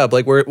bring it up?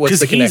 Like, what's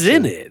the connection? Because he's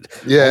in it.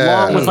 Yeah.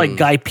 Along with like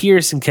Guy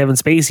Pearce and Kevin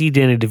Spacey,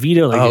 Danny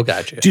DeVito. Like, oh,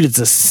 gotcha. Dude, it's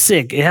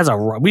it has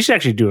we should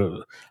actually do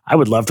it. I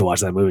would love to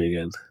watch that movie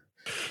again.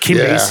 Kim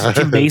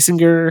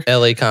Basinger.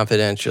 LA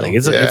Confidential. Like,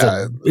 it's an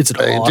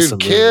awesome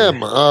dude, Kim.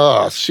 movie.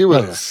 Oh, she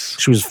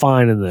was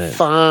fine in that.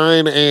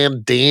 Fine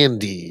and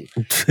dandy.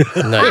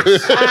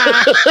 Nice.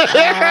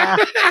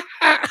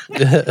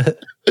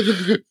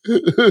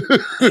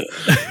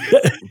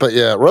 But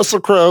yeah, Russell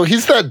Crowe,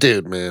 he's that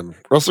dude, man.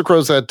 Russell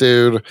Crowe's that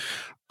dude.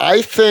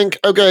 I think,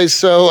 okay,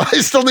 so I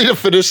still need to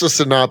finish the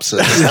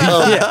synopsis.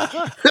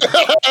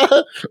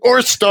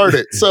 Or start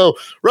it. So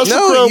Russell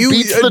Crowe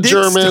beats the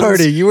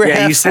Germans. You were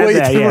halfway you said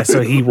that, through. yeah.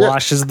 So he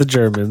washes the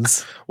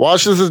Germans.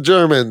 Washes the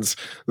Germans.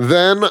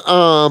 Then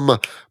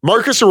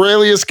Marcus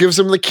Aurelius gives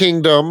him the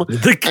kingdom.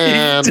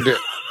 And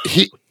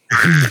he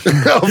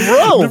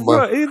Rome.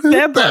 The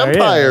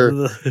Empire.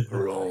 Yeah.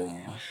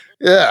 Rome.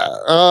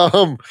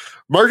 Yeah.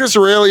 Marcus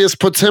Aurelius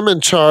puts him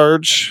in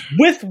charge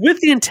with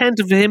the intent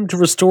of him to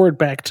restore it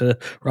back to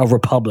a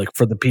republic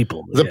for the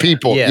people. The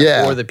people,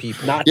 yeah, for the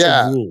people, not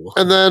to rule.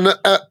 And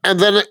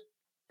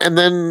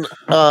then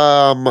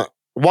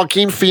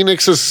Joaquin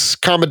Phoenix's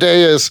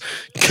Commodus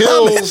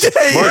kills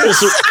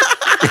Marcus.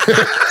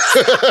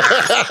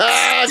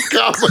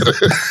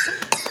 Commodus.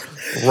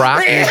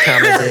 Rocky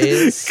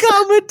Commodus.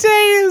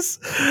 Commodus.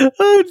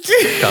 Oh,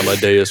 geez.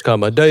 Commodus.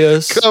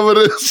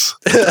 Commodus.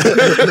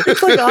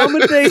 It's like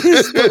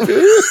Amadeus.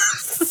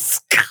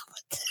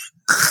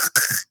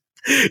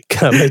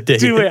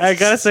 Commodus. Dude, wait, I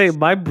gotta say,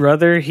 my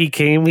brother, he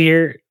came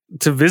here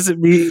to visit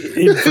me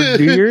for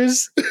New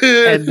Year's,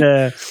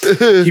 and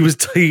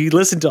he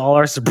listened to all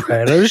our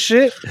Sopranos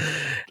shit.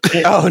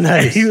 Oh,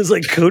 nice. And he was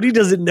like, Cody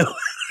doesn't know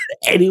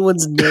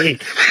anyone's name.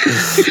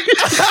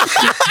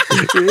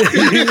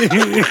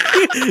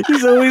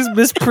 He's always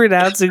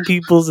mispronouncing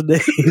people's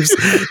names.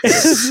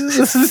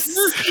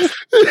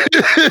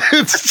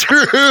 It's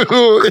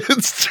true.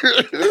 It's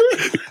true.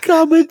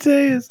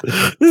 Commodus. I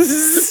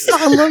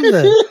love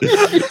that.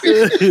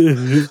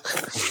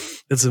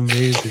 That's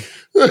amazing.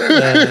 We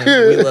love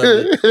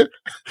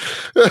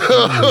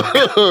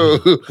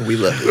it. We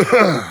love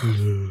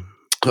it.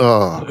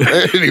 Oh,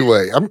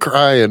 anyway, I'm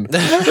crying.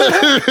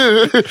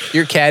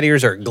 Your cat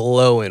ears are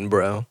glowing,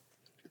 bro.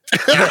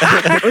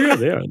 Oh, yeah,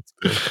 they are.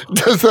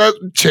 Does that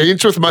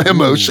change with my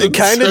emotions? It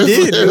kind of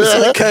did. It was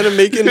like kind of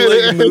making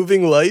like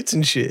moving lights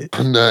and shit.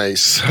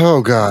 Nice.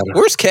 Oh, God.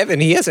 Where's Kevin?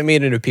 He hasn't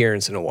made an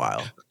appearance in a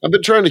while. I've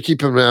been trying to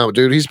keep him out,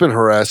 dude. He's been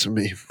harassing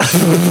me.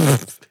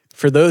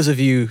 For those of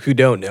you who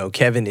don't know,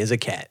 Kevin is a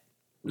cat.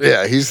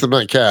 Yeah, he's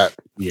my cat.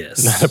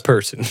 Yes. Not a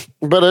person.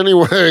 But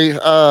anyway,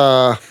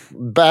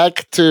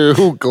 back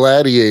to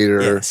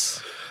Gladiator.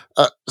 Yes.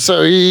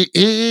 So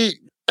he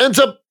ends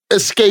up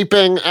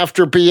escaping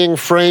after being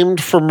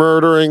framed for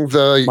murdering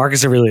the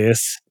Marcus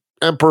Aurelius.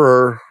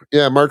 emperor.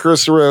 Yeah,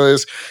 Marcus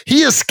Aurelius.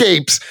 He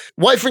escapes.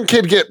 Wife and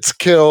kid gets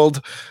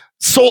killed.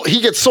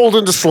 He gets sold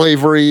into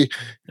slavery.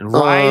 And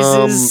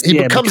rises. He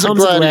becomes a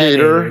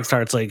gladiator. He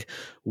starts like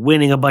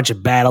winning a bunch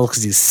of battles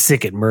because he's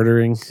sick at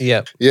murdering.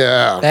 Yep.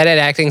 Yeah. Bad at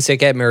acting,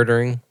 sick at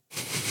murdering.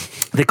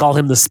 They call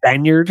him the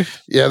Spaniard.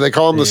 Yeah, they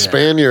call him the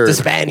Spaniard. The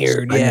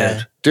Spaniard,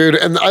 yeah. Dude,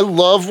 and I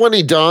love when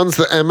he dons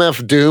the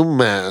MF Doom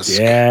mask.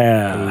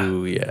 Yeah.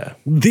 Ooh, yeah.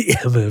 The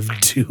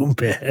MF Doom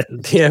man.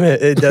 Yeah,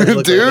 it does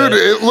look Dude, like that.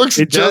 it looks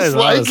It just does,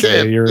 like honestly.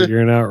 it.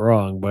 You're not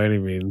wrong by any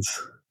means.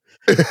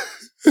 I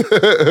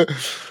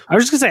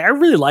was just gonna say I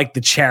really like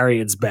the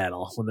chariots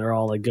battle when they're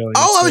all like going.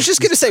 Oh, I was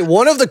just gonna say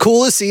one of the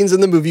coolest scenes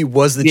in the movie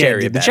was the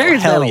chariot dude, the battle. chariot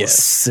Hell battle yeah. was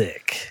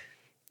sick.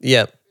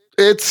 Yep.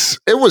 It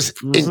was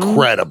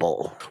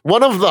incredible.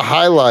 One of the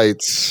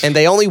highlights. And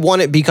they only won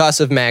it because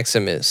of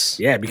Maximus.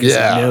 Yeah, because he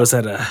knows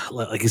how to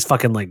like he's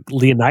fucking like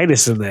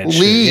Leonidas in that lead.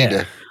 shit.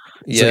 Yeah.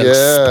 He's Yeah. like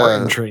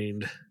Spartan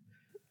trained.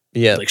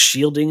 Yeah. Like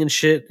shielding and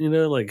shit, you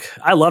know, like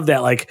I love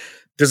that. Like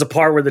there's a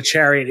part where the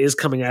chariot is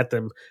coming at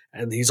them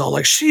and he's all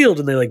like shield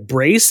and they like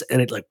brace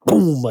and it like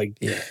boom, like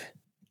you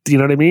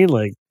know what I mean?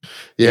 Like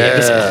Yeah.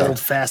 Just hold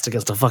fast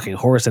against a fucking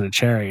horse and a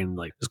chariot, and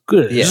like it's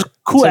good. Yeah. It's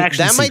just cool So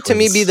action. that might to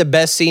me be the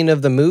best scene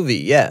of the movie.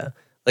 Yeah.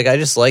 Like I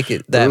just like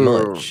it that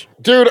much.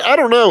 Dude, I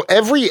don't know.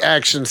 Every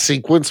action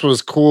sequence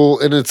was cool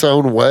in its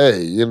own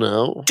way, you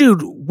know?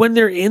 Dude, when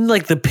they're in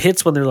like the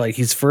pits, when they're like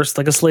he's first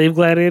like a slave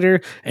gladiator,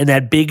 and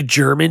that big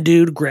German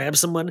dude grabs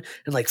someone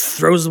and like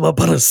throws him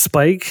up on a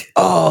spike.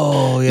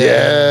 Oh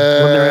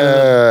Yeah. When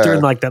they're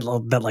in like that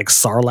like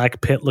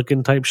Sarlacc pit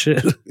looking type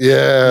shit.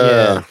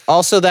 Yeah.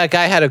 Also, that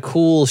guy had a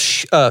cool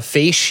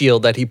face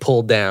shield that he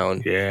pulled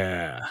down.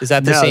 Yeah. Is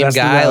that the same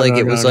guy?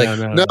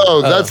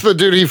 No, that's the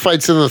dude he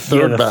fights in the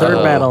third battle.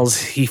 Third battles,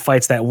 he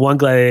fights that one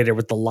gladiator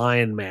with the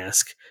lion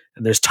mask,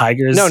 and there's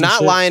tigers. No, and not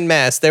shit. lion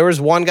mask. There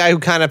was one guy who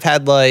kind of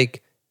had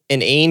like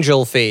an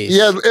angel face.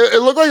 Yeah,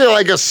 it looked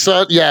like a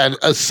sun. Yeah,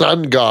 a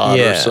sun god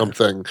or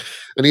something.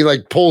 And he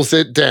like pulls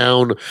it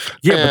down.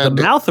 Yeah, but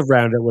the mouth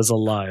around it was a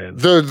lion.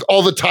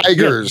 All the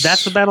tigers. Yeah,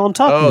 that's the battle I'm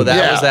talking about. Oh,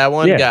 that was that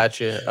one? Yeah.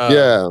 Gotcha.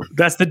 Yeah.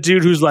 That's the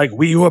dude who's like,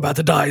 we who are about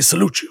to die,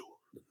 salute you.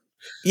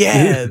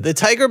 Yeah, the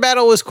tiger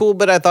battle was cool,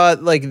 but I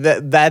thought like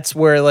that's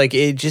where like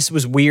it just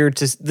was weird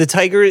the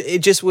tiger,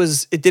 it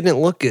didn't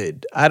look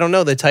good. I don't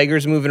know, the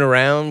tigers moving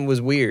around was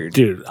weird.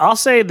 Dude, I'll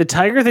say the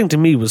tiger thing to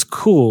me was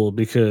cool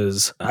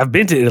because I've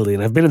been to Italy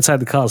and I've been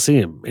inside the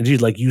Colosseum, and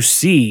dude, like you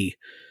see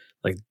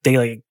like they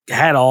like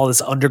had all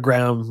this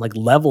underground like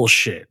level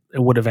shit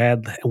and would have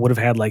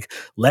had like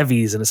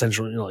levees and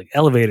essentially, like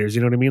elevators,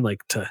 you know what I mean?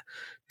 Like to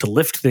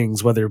lift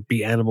things, whether it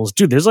be animals.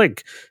 Dude, there's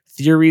like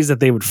theories that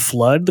they would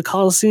flood the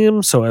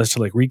Colosseum so as to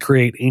like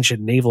recreate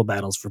ancient naval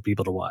battles for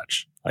people to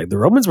watch. Like the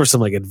Romans were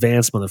some like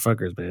advanced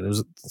motherfuckers, man. It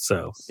was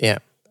so. Yeah.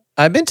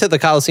 I've been to the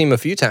Colosseum a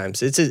few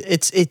times.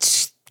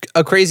 It's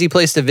a crazy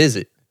place to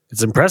visit.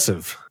 It's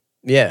impressive.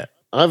 Yeah.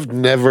 I've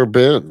never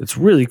been. It's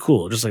really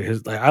cool. Just like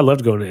I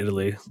loved going to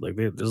Italy. Like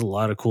there's a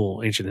lot of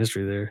cool ancient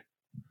history there.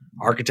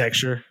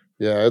 Architecture.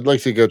 Yeah, I'd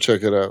like to go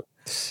check it out.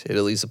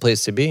 Italy's a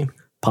place to be.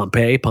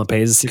 Pompeii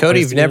is a Cody,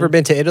 you've never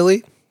been to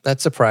Italy?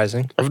 That's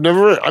surprising. I've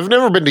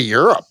never been to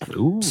Europe.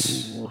 Ooh,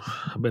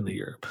 I've been to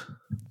Europe.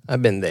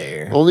 I've been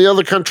there. Only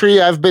other country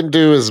I've been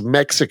to is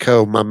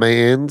Mexico, my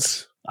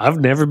mans.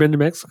 I've never been to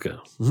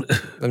Mexico.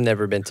 I've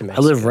never been to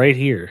Mexico. I live right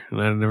here, and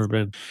I've never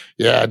been.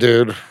 Yeah,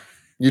 dude.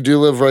 You do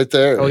live right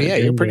there. Oh, yeah,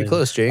 you're pretty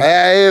close, Jake.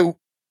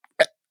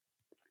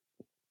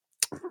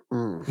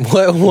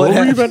 What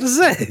were you about to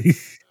say?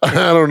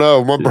 I don't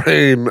know. My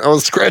brain. I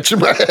was scratching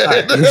my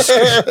head.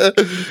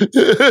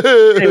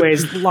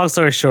 Anyways, long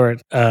story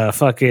short,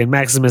 fucking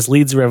Maximus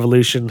leads the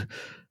revolution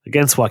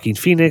against Joaquin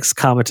Phoenix,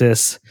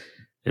 Commodus,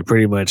 and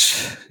pretty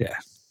much, yeah.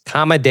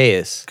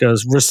 Commodus.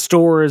 Because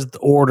restores the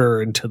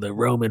order into the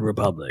Roman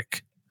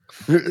Republic.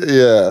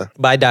 Yeah.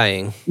 By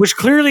dying. Which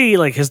clearly,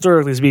 like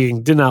historically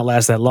speaking, did not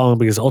last that long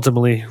because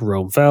ultimately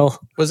Rome fell.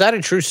 Was that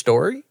a true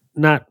story?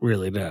 Not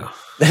really, no.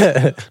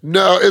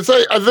 No, it's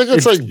like I think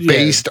it's like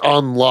based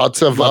on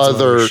lots of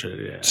other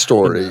shit,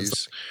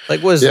 stories.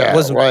 Like was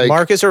like,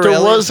 Marcus Aurelius?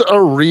 There was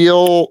a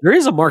real. There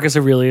is a Marcus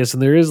Aurelius,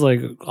 and there is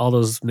like all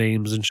those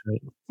names and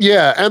shit.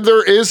 Yeah, and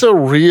there is a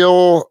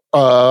real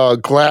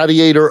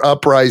gladiator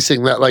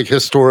uprising that like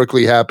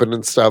historically happened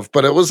and stuff.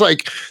 But it was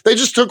like they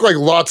just took like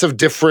lots of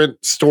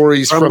different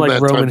stories from like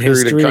that Roman time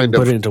period history and and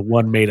put it into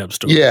one made up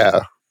story.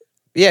 Yeah.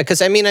 Yeah,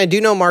 because I mean, I do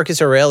know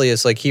Marcus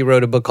Aurelius, like he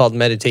wrote a book called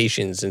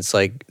Meditations. It's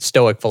like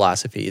Stoic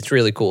philosophy. It's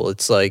really cool.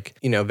 It's like,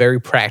 very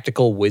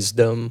practical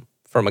wisdom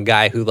from a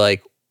guy who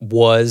like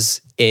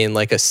was in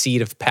like a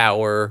seat of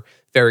power,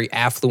 very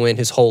affluent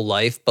his whole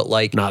life, but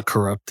like not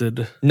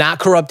corrupted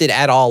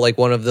at all. Like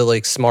one of the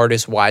like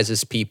smartest,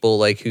 wisest people,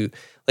 like who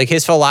like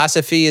his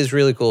philosophy is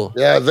really cool.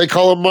 Yeah, they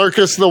call him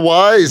Marcus the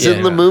Wise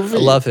in the movie.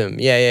 I love him.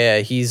 Yeah.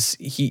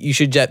 You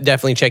should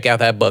definitely check out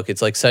that book.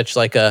 It's like such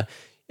like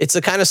it's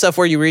the kind of stuff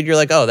where you read, you're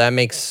like, oh, that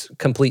makes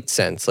complete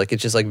sense. Like,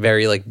 it's just like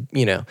very like,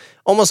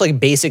 almost like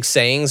basic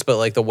sayings, but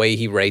like the way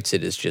he writes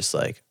it is just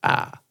like,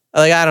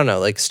 like, I don't know,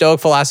 like Stoic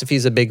philosophy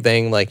is a big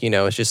thing. Like,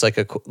 it's just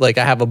like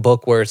I have a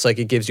book where it's like,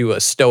 it gives you a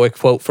Stoic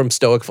quote from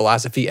Stoic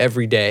philosophy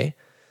every day.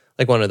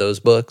 Like one of those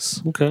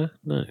books. Okay,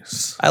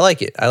 nice. I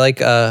like it. I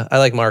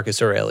like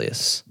Marcus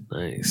Aurelius.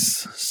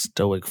 Nice.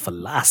 Stoic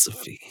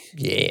philosophy.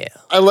 Yeah.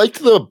 I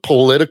liked the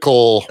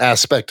political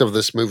aspect of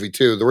this movie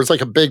too. There was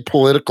like a big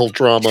political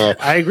drama.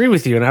 I agree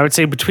with you. And I would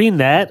say between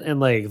that and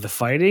like the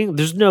fighting,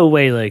 there's no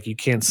way like you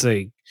can't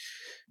say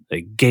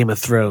like Game of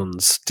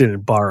Thrones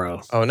didn't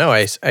borrow. Oh no,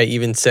 I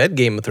even said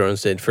Game of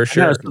Thrones did for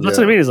sure. No, that's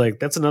what I mean. Is like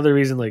that's another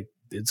reason like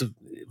it's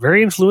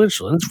very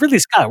influential. And it's Ridley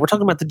Scott. We're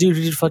talking about the dude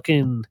who did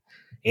fucking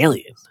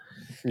Alien.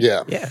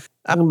 Yeah.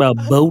 Talking about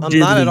Bo I'm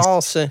not at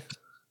all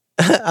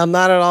I'm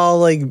not at all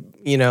like,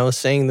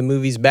 saying the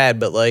movie's bad,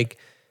 but like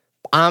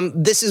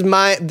this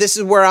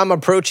is where I'm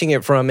approaching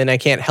it from, and I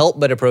can't help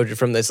but approach it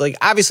from this. Like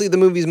obviously the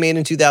movie's made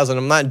in 2000.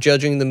 I'm not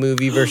judging the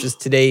movie versus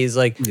today's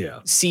like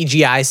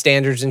CGI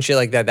standards and shit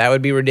like that. That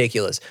would be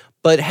ridiculous.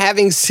 But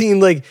having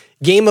seen like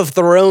Game of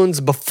Thrones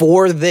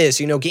before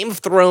this, Game of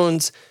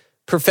Thrones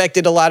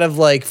perfected a lot of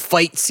like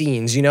fight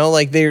scenes, you know,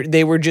 like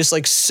they were just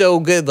like so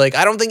good. Like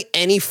I don't think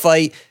any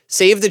fight,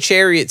 save the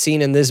chariot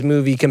scene in this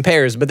movie,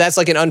 compares, but that's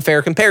like an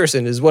unfair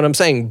comparison is what I'm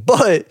saying.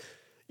 But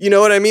you know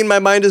what I mean? My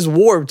mind is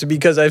warped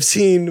because I've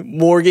seen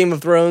more Game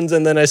of Thrones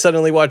and then I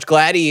suddenly watch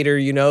Gladiator,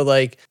 you know,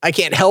 like I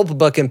can't help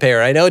but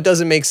compare. I know it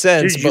doesn't make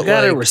sense, Dude, but you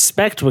gotta like,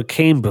 respect what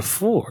came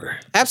before.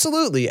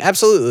 Absolutely.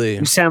 Absolutely.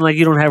 You sound like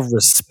you don't have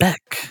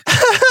respect.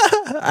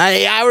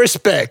 I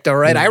respect, all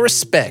right? I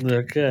respect.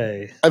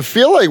 Okay. I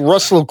feel like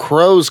Russell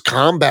Crowe's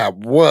combat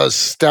was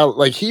stout.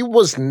 Like he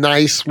was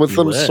nice with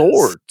them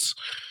swords.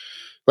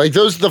 Like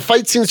the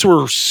fight scenes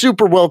were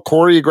super well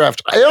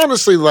choreographed. I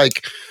honestly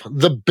like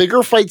the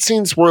bigger fight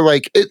scenes were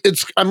like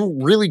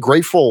I'm really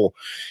grateful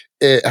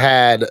it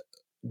had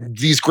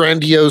these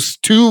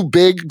two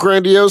big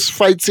grandiose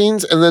fight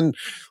scenes and then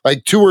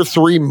like 2 or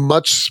 3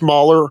 much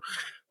smaller,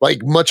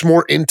 like much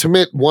more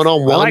intimate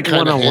one-on-one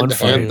kind of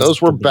hand-to-hand.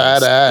 Those were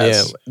badass.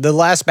 Yeah, the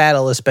last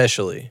battle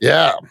especially.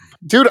 Yeah.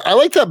 Dude, I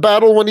like that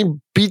battle when he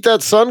beat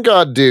that sun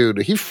god dude.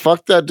 He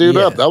fucked that dude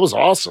up. That was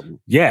awesome.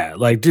 Yeah,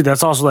 like, dude,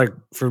 that's also like,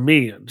 for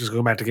me, just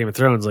going back to Game of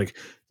Thrones, like,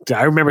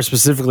 I remember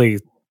specifically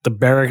the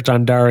Beric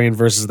Dondarrion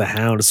versus the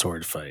Hound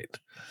sword fight.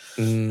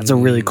 That's a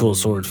really cool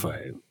sword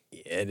fight.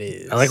 Yeah, it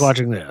is. I like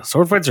watching that.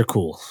 Sword fights are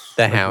cool.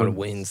 The Hound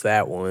wins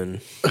that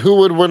one. Who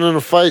would win in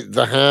a fight,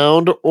 the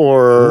Hound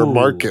or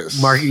Marcus?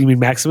 You mean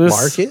Maximus?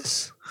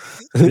 Marcus?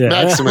 Yeah.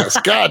 Maximus.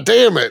 God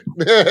damn it.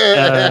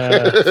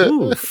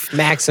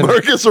 Maximus.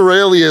 Marcus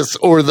Aurelius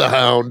or the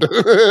Hound.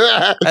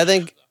 I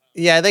think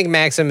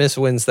Maximus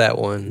wins that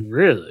one.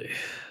 Really?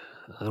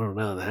 I don't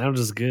know. The Hound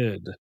is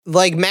good.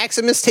 Like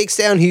Maximus takes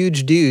down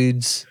huge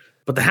dudes.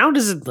 But the Hound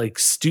isn't like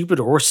stupid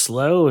or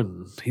slow,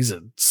 and he's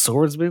a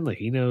swordsman. Like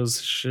he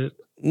knows shit.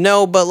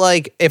 No, but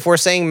like if we're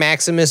saying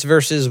Maximus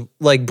versus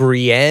like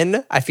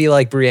Brienne, I feel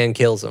like Brienne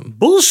kills him.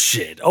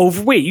 Bullshit.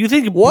 Oh wait, you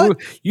think what?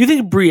 You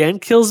think Brienne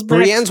kills Max?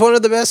 Brienne's one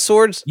of the best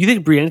swords. You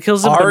think Brienne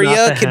kills him?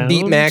 Arya could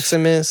beat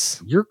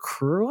Maximus. You're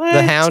cruel.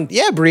 The Hound.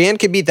 Yeah, Brienne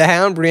could beat the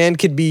Hound. Brienne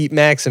could beat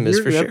Maximus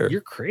for sure. You're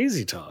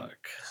crazy talk.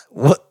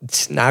 What?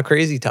 It's not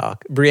crazy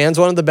talk. Brienne's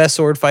one of the best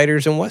sword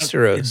fighters in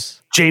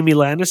Westeros. Jamie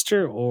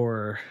Lannister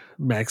or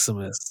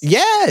Maximus?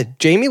 Yeah,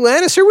 Jamie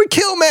Lannister would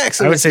kill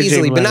Maximus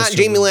easily, but not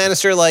Jamie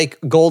Lannister like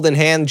Golden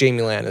Hand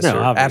Jamie Lannister.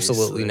 No,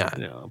 absolutely not.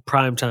 No,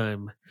 prime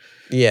time.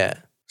 Yeah.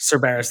 Sir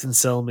Barristan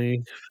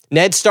Selmy.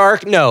 Ned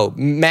Stark? No,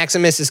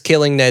 Maximus is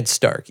killing Ned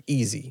Stark.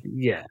 Easy.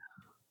 Yeah.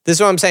 This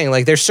is what I'm saying.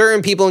 Like, there's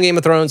certain people in Game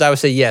of Thrones, I would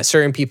say yes.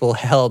 Certain people,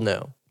 hell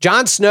no.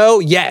 Jon Snow,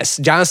 yes.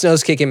 Jon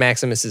Snow's kicking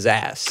Maximus's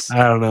ass.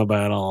 I don't know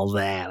about all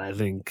that. I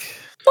think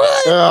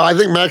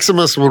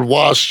Maximus would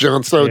wash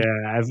Jon Snow.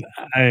 Yeah,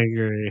 I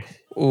agree.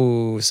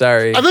 Ooh,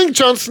 sorry. I think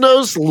Jon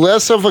Snow's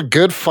less of a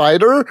good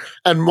fighter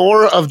and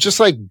more of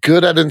just like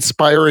good at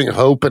inspiring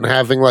hope and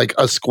having like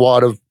a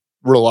squad of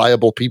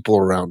reliable people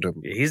around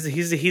him. Yeah,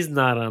 he's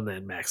not on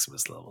that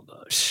Maximus level,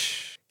 dog.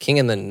 King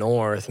in the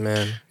North,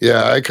 man.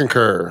 Yeah, I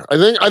concur. I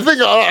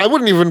think I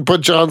wouldn't even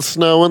put Jon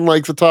Snow in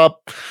like the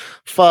top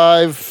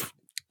 5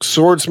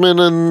 swordsmen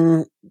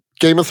in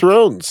Game of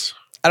Thrones.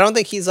 I don't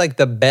think he's like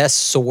the best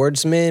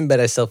swordsman,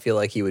 but I still feel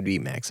like he would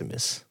beat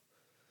Maximus.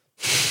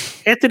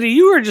 Anthony,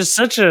 you are just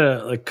such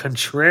a like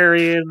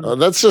contrarian.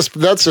 That's just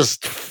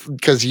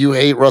because you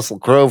hate Russell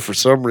Crowe for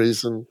some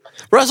reason.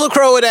 Russell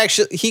Crowe would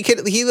actually he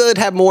would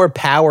have more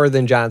power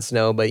than Jon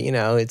Snow, but you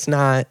know it's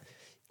not.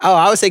 Oh,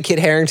 I would say Kit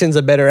Harington's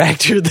a better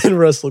actor than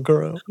Russell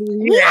Crowe.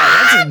 Yeah,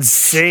 that's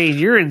insane.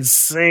 You're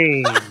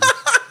insane.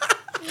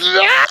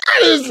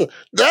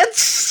 That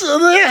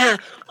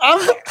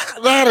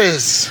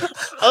is.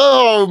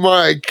 Oh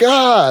my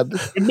God!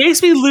 It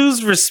makes me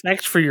lose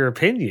respect for your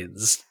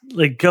opinions,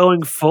 like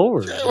going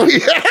forward.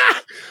 Yeah,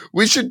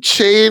 we should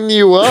chain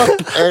you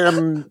up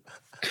and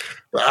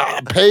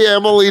pay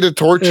Emily to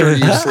torture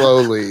you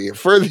slowly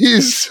for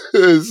these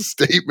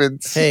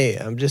statements. Hey,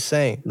 I'm just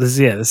saying.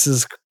 This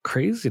is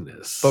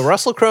craziness. But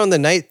Russell Crowe and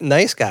the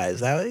Nice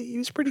Guys, he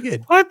was pretty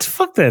good. What?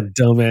 Fuck that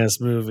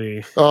dumbass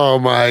movie. Oh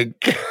my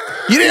God.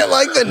 You didn't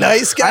like the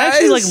Nice Guys? I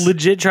actually like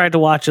legit tried to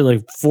watch it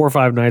like 4 or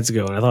 5 nights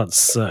ago, and I thought it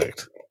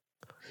sucked.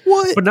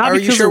 What? But not Are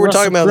because you sure of we're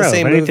Russell talking about Crowe. the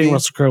same Anything movie?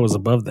 Russell Crowe was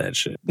above that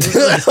shit.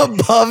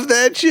 Above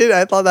that shit?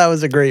 I thought that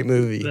was a great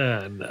movie.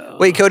 No.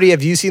 Wait, Cody,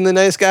 have you seen the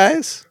Nice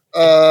Guys?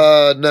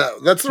 No.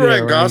 That's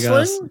Ryan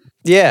Gosling?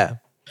 Yeah.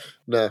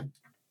 No.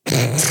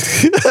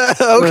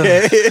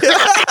 Okay.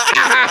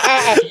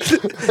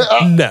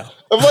 No.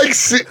 I've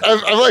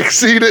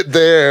seen it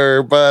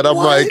there, but I'm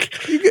like,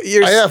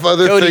 I have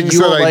other things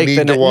that I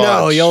need to watch.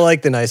 No, you'll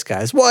like the Nice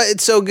Guys. What?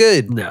 It's so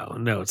good.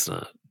 No, it's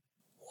not.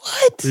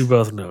 What? We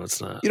both know it's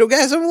not. You know,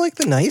 guys don't like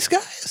the Nice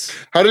Guys?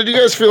 How did you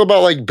guys feel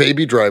about like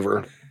Baby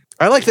Driver?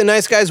 I like the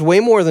Nice Guys way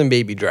more than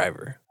Baby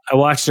Driver. I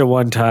watched it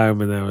one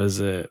time and that was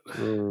it.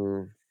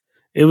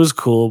 It was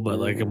cool, but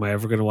like, am I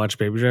ever going to watch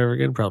Baby Driver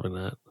again? Probably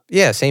not.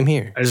 Yeah, same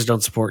here. I just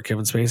don't support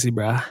Kevin Spacey,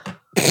 brah.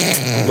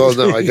 Well,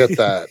 no, I get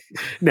that.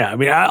 No, I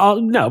mean,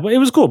 no, but it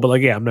was cool. But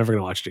like, yeah, I'm never going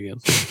to watch it again.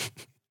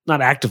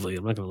 Not actively.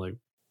 I'm not going to like.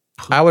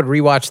 I would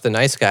rewatch the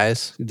Nice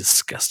Guys. You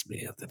disgust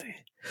me, Anthony.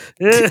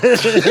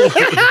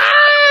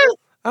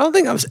 I don't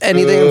think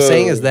anything I'm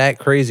saying is that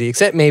crazy,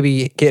 except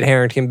maybe Kit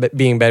Harington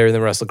being better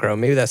than Russell Crowe.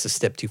 Maybe that's a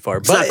step too far.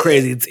 It's not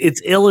crazy.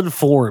 It's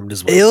ill-informed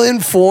as well.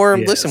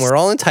 Ill-informed. Yes. Listen, we're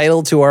all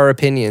entitled to our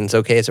opinions.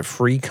 Okay, it's a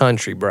free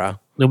country, bro.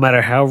 No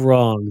matter how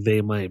wrong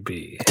they might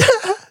be.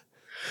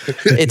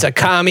 It's a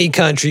commie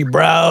country,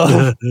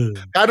 bro.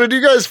 How did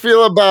you guys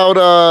feel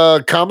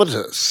about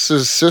Commodus,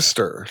 his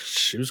sister?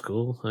 She was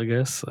cool, I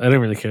guess. I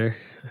didn't really care.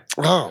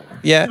 Oh,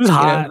 Yeah, She was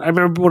hot. I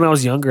remember when I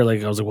was younger,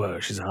 like I was like, "Whoa,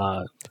 she's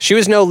hot." She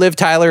was no Liv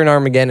Tyler in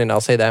Armageddon. I'll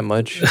say that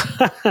much.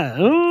 I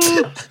don't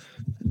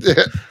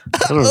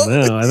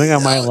know. I think I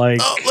might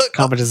like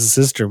Commodus'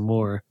 sister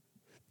more.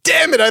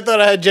 Damn it! I thought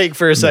I had Jake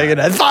for a second.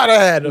 I thought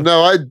I had him.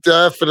 No, I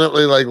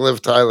definitely like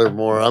Liv Tyler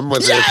more. I'm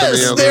with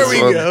Anthony on there this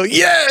we one. go.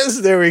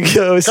 Yes, there we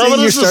go. See, you're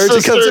Commodus'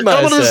 starting to come to my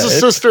Commodus' side.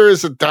 sister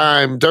is a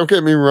dime. Don't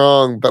get me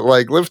wrong, but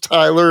like Liv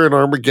Tyler in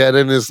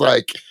Armageddon is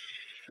like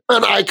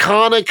an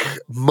iconic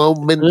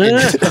moment in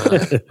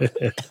time.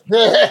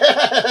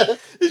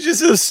 It's just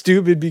so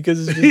stupid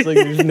because it's just like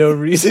there's no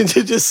reason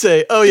to just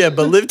say, "Oh yeah,"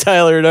 but Liv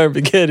Tyler in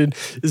Armageddon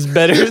is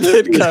better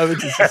than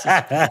Commodus.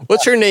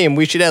 What's her name?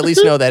 We should at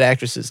least know that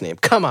actress's name.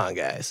 Come on,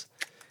 guys.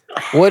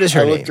 What is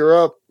her I name? looked her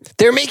up.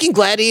 They're making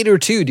Gladiator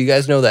 2. Do you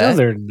guys know that? No,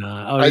 they're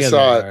not. Oh, I yeah,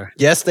 saw they it. are.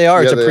 Yes, they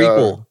are. Yeah, It's a they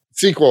prequel.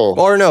 Sequel.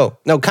 Or no,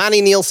 Connie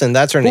Nielsen.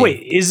 That's her name.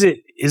 Wait, is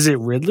it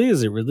Ridley?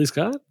 Is it Ridley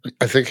Scott?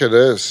 I think it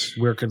is.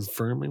 We're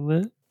confirming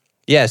that.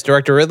 Yes,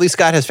 director Ridley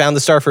Scott has found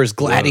the star for his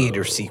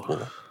Gladiator Whoa.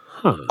 sequel.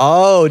 Huh.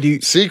 Oh, do you?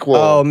 Sequel.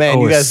 Oh man,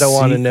 you guys don't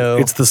want to know.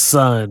 It's the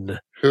son.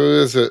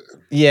 Who is it?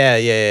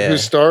 Yeah.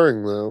 Who's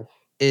starring though?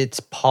 It's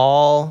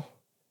Paul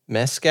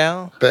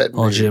Mescal. Bet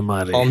Paul me.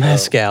 Giamatti. Paul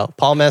Mescal.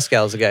 Paul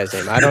Mescal is the guy's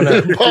name. I don't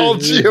know. Paul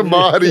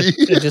Giamatti.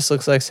 It just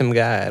looks like some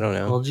guy. I don't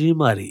know. Paul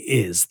Giamatti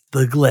is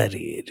the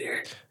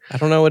Gladiator. I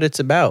don't know what it's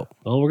about.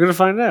 Well, we're gonna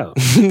find out.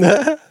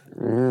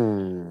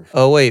 Mm.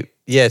 Oh wait,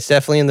 yeah, it's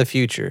definitely in the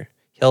future.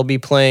 He'll be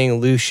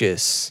playing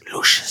Lucius.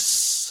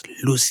 Lucius.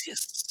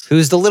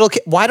 Who's the little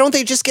kid? Why don't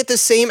they just get the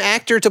same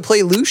actor to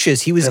play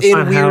Lucius? He was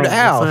in Weird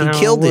Al. He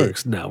killed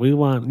it. No, we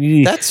want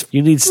you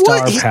need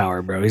star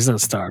power, bro. He's not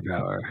star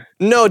power.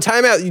 No,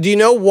 time out. Do you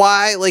know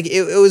why? Like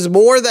it was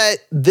more that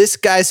this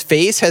guy's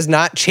face has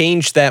not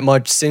changed that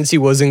much since he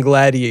was in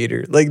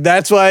Gladiator. Like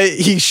that's why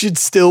he should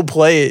still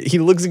play it. He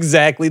looks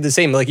exactly the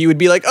same. Like you would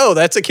be like, oh,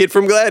 that's a kid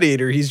from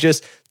Gladiator. He's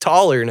just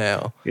taller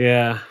now.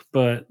 Yeah,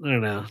 but I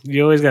don't know.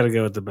 You always got to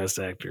go with the best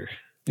actor.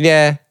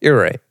 Yeah, you're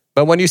right.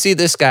 But when you see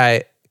this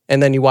guy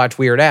and then you watch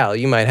Weird Al,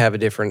 you might have a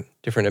different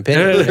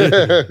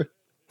opinion.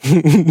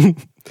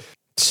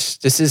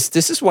 This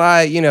is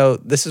why,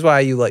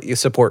 you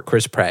support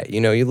Chris Pratt.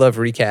 You know, you love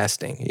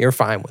recasting. You're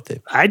fine with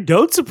it. I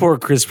don't support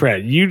Chris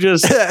Pratt. You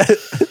just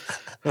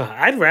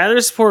I'd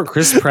rather support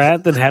Chris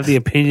Pratt than have the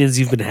opinions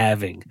you've been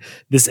having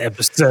this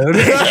episode.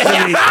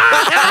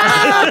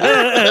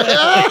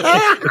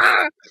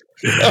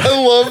 I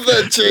love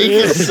that Jake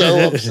is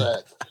so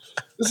upset.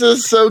 This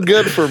is so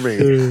good for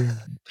me.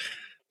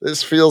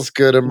 This feels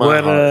good in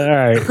my heart. All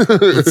right.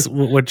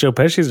 What Joe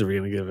Pesci's are we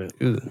going to give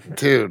it?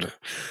 Dude,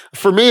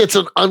 for me, it's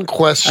an I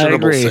unquestionable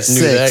agree. six. 6,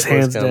 that was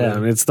hands coming.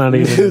 down. It's not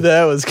even. Knew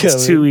that was coming.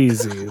 It's too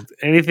easy.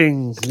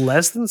 Anything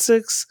less than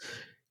 6,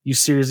 you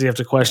seriously have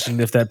to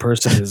question if that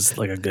person is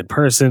like a good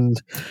person.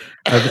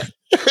 Are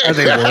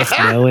they worth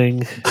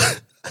knowing?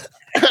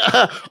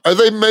 Are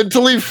they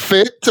mentally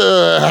fit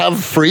to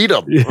have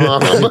freedom? Yeah.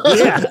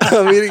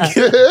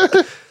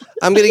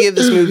 I'm gonna give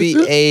this movie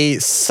a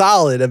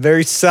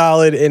very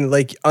solid and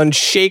like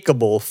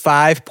unshakable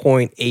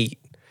 5.8.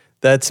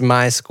 That's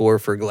my score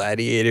for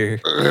Gladiator.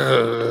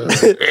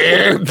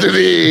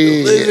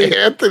 Anthony's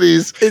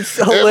It's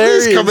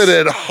hilarious. Anthony's coming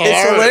in harsh.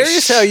 It's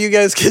hilarious how you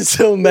guys get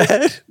so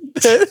mad.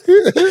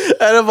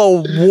 Out of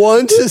a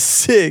 1 to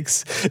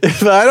 6,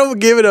 if I don't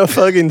give it a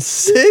fucking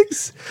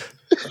 6,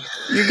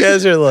 you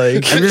guys are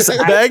like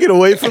backing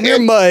away from your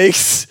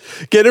mics,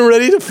 getting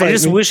ready to fight. I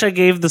just wish I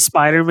gave the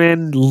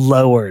Spider-Man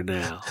lower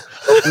now.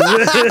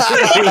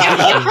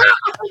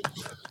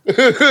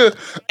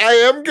 I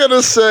am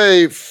gonna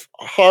say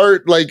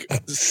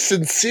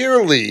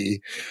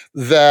sincerely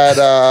that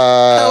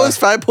How is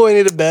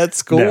 5.8 a bad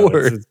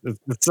score? No,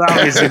 it's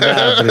obviously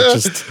not, but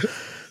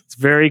it's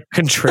very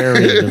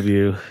contrarian of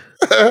you.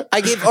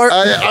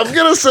 I'm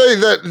gonna say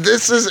that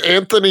this is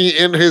Anthony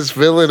in his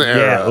villain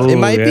era. Ooh, it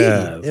might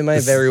yeah. be. It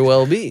might very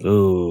well be.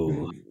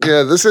 Ooh.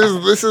 Yeah, this is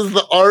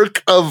the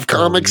arc of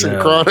Comics and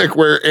Chronic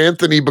where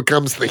Anthony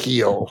becomes the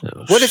heel.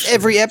 What if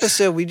every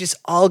episode we just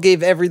all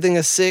gave everything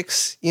a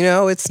 6? You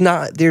know, it's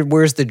not there.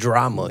 Where's the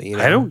drama? You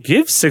know, I don't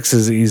give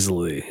 6s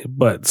easily,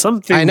 but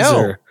some things I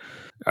know.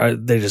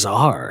 they just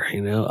are.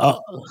 You know,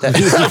 I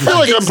feel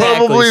like I'm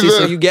probably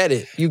so you get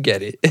it. You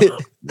get it.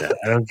 no,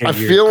 I don't get. I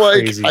feel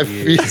like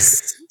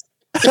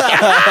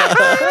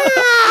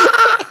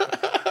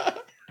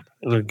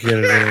I don't get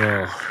it at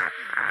all.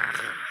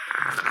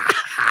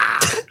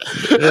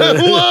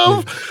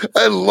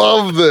 I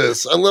love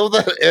this. I love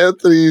that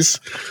Anthony's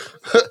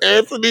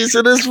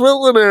in his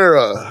villain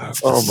era.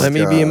 Oh my Let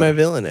me be in my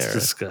villain era. It's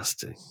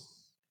disgusting.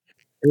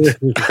 No,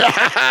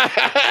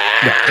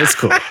 it's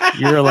cool.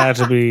 You're allowed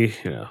to be,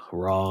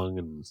 wrong,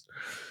 and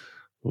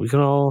we can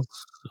all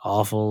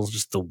awful,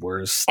 just the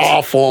worst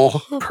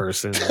Awful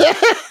person.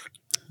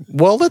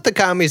 Well, let the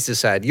commies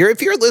decide.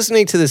 If you're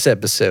listening to this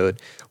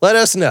episode, let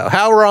us know.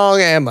 How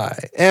wrong am I?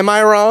 Am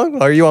I wrong?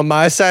 Are you on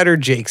my side or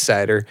Jake's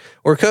side or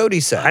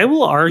Cody's side? I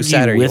will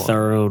argue with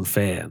our own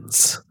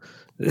fans.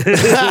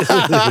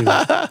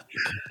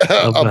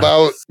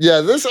 about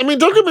this. I mean,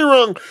 don't get me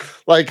wrong.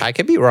 Like, I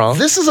could be wrong.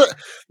 This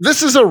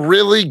is a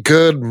really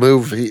good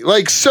movie.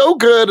 Like, so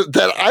good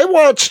that I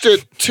watched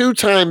it 2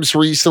 times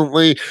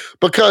recently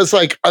because,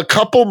 like, a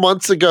couple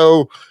months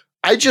ago,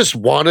 I just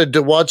wanted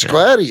to watch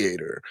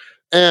Gladiator.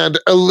 And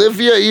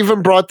Olivia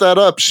even brought that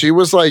up. She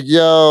was like,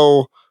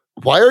 yo,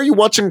 why are you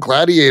watching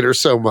Gladiator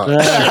so much?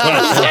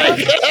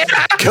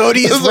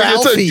 Cody is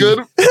Ralphie.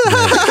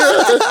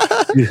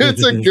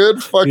 It's a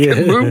good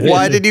fucking movie.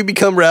 Why did you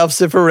become Ralph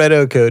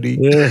Cifaretto, Cody?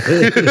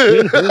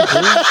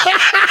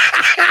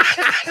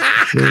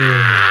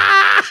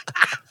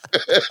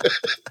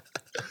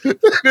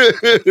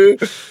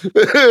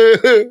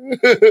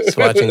 Just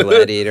watching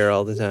Gladiator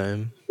all the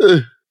time.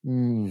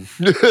 Come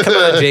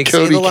on, Jake.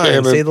 Say the line.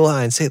 Cannon. Say the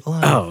line. Say the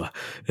line. Oh,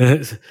 they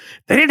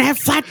didn't have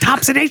flat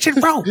tops in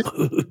ancient Rome.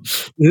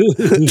 There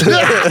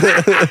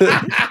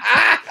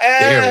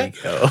we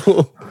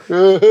go.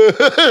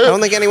 I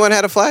don't think anyone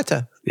had a flat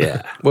top.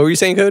 Yeah. What were you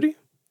saying, Cody?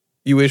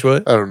 You wish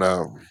what? I don't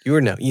know. You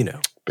were no. You know.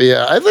 But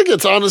yeah, I think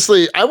it's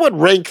honestly, I would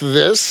rank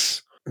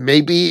this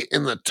maybe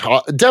in the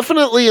top,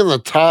 definitely in the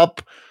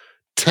top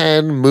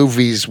 10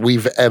 movies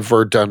we've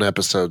ever done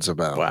episodes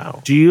about.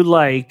 Wow. Do you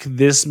like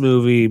this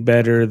movie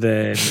better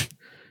than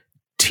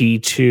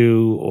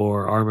T2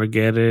 or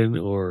Armageddon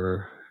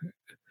or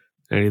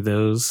any of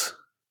those?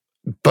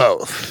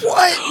 Both.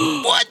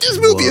 What? This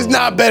movie is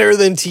not better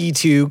than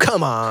T2.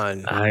 Come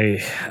on.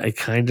 I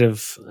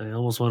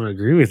almost want to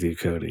agree with you,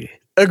 Cody.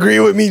 Agree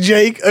with me,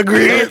 Jake.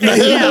 Agree with me.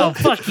 No,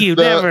 fuck you,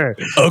 never.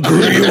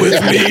 Agree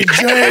with me,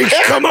 Jake.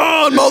 Come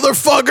on,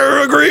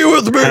 motherfucker. Agree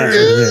with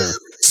me.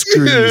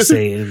 Screw you,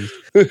 Satan.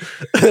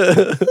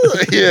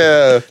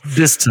 Yeah.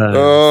 This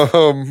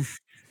time.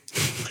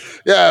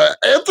 Yeah,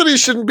 Anthony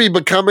shouldn't be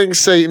becoming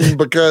Satan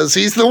because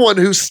he's the one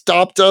who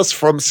stopped us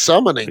from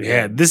summoning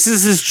Yeah, him. this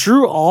is his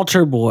true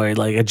altar boy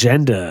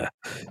agenda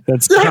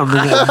that's coming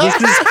up.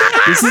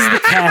 This is the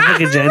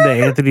Catholic agenda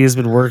Anthony has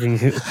been working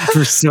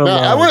for so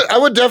long. I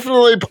would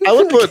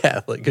put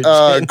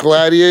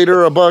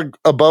Gladiator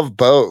above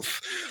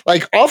both.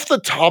 Like off the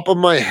top of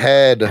my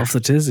head. Off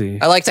the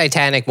tizzy. I like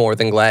Titanic more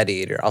than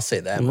Gladiator. I'll say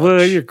that much.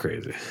 Well, you're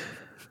crazy.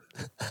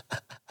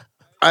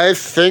 I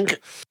think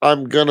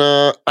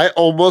I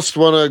almost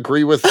want to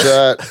agree with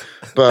that,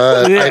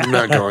 but I'm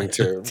not going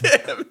to.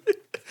 Damn.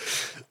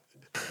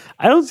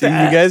 I don't think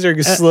you guys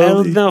are slowly. I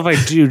don't know if I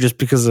do just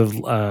because of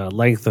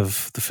length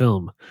of the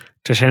film.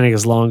 Titanic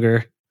is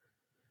longer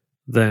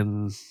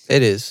than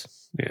it is.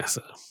 Yeah,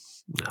 so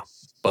no.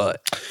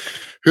 But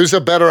who's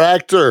a better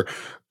actor?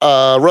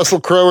 Russell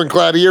Crowe in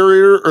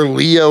Gladiator or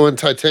Leo in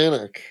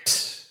Titanic?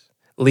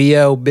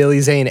 Leo,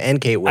 Billy Zane,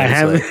 and Kate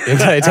Winslet in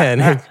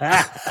Titanic.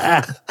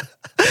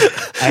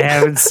 I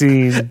haven't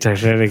seen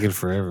Titanic in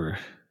forever.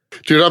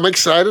 Dude, I'm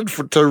excited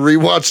to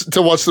watch the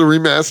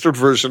remastered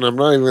version. I'm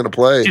not even going to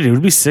play. Dude, it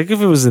would be sick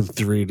if it was in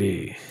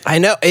 3D. I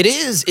know. It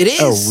is. It is.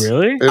 Oh,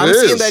 really? I'm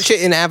seeing that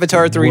shit in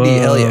Avatar 3D. Whoa,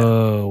 hell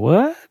yeah.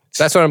 What?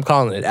 That's what I'm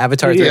calling it.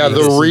 Avatar 3D. Yeah,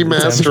 they're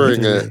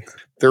remastering it.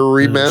 They're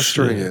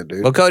remastering it,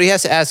 dude. Well, Cody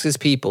has to ask his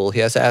people. He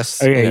has to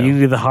ask. Oh, yeah, you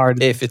need the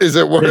hard. Is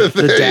it worth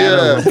the it?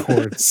 data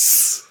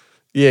reports.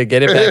 Yeah,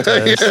 get it back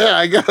to us. Yeah,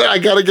 I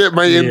got to get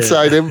my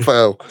inside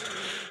info.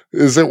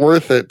 Is it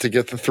worth it to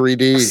get the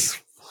 3D?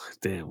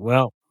 Damn.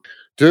 Well,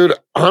 dude,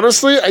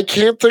 honestly, I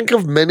can't think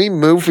of many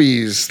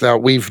movies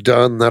that we've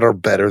done that are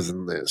better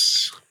than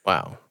this.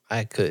 Wow,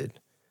 I could,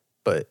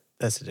 but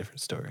that's a different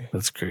story.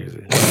 That's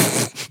crazy.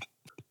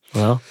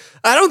 Well,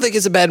 I don't think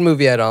it's a bad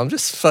movie at all. I'm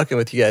just fucking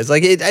with you guys.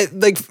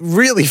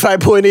 Really,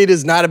 5.8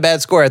 is not a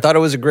bad score. I thought it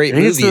was a great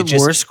movie. It's the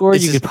worst score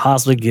you could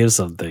possibly give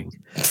something.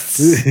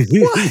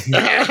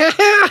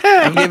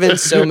 I've given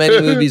so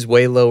many movies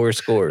way lower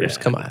scores.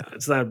 Come on.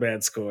 It's not a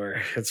bad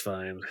score. It's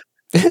fine.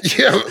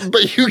 Yeah,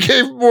 but you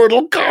gave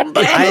Mortal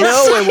Kombat. I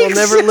know, and we'll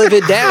never live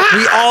it down.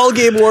 We all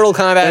gave Mortal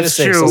Kombat a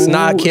 6. True. Let's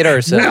not kid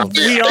ourselves.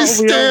 I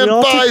stand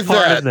by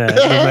that.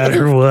 No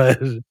matter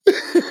what. No,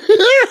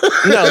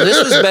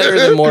 this was better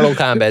than Mortal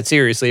Kombat.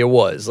 Seriously, it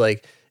was.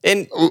 It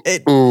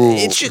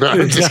should. No,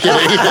 I'm just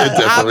kidding.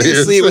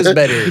 Obviously, it was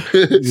better.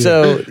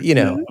 So,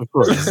 of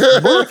course.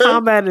 Mortal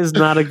Kombat is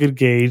not a good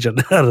gauge on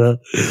how to.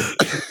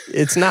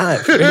 It's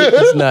not.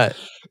 It's not.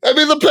 I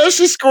mean, the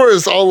Pesci score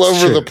is all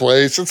over the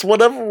place. It's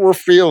whatever we're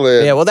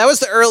feeling. Yeah, well, that was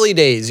the early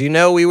days. We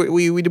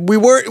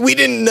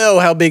didn't know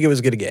how big it was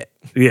going to get.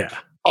 Yeah.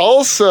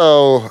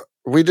 Also,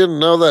 we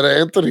didn't know that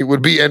Anthony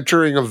would be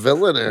entering a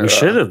villain era. We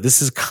should have.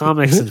 This is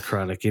Comics and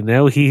Chronic.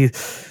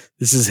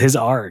 This is his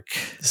arc.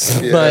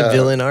 My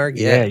villain arc.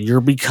 Yeah,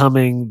 you're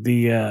becoming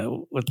the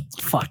what?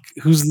 Fuck,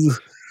 who's the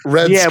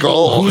Red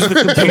Skull? Who's the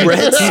computer,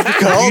 Red Skull?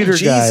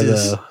 computer guy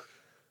Jesus. though?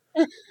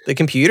 The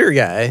computer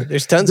guy.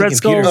 There's tons Red of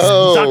Skull, computer guys.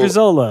 Oh. Dr.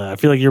 Zola. I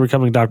feel like you're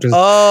becoming Dr.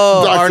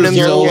 Oh, Dr. Arnim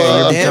Zola.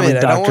 Zola. Damn it.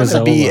 I don't Dr. want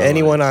to be Zola.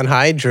 anyone on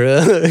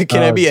Hydra.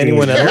 Can I be dude.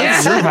 anyone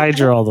else? You're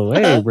Hydra all the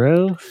way,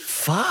 bro.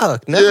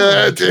 Fuck. No.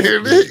 Yeah,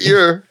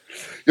 dude.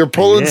 You're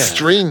pulling Yeah.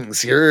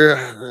 strings.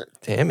 You're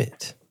Damn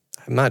it.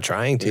 I'm not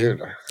trying to.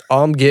 dude.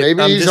 Maybe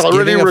Maybe he's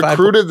already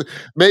recruited.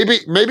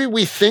 Maybe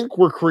we think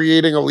we're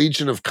creating a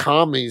legion of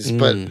commies,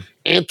 but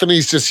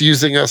Anthony's just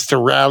using us to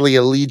rally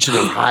a legion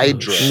of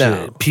Hydra.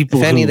 No. People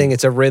If who- anything,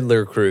 it's a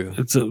Riddler crew.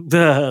 It's a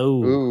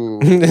Ooh.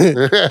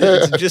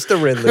 It's just a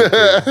Riddler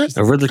crew.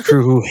 a Riddler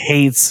crew who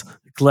hates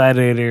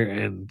Gladiator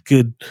and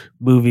good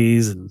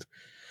movies and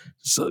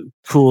so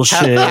cool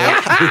shit.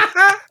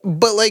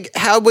 But like,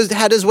 how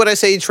does what I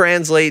say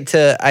translate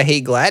to I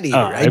hate Gladiator?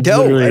 I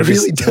literally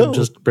really don't. I'm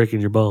just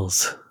breaking your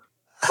balls.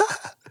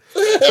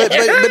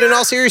 but in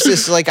all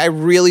seriousness, like I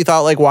really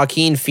thought like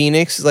Joaquin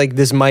Phoenix, like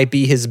this might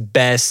be his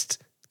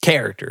best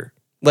character.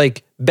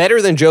 Like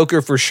better than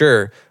Joker for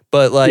sure.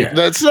 But like Yeah.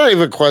 That's not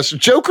even a question.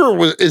 Joker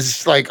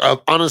is like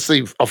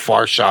honestly a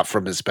far shot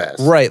from his best.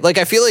 right. Like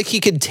I feel like he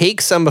could take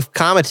some of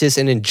Commodus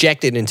and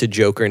inject it into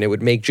Joker and it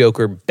would make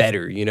Joker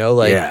better, you know?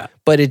 Like Yeah.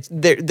 but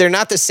they're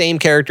not the same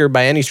character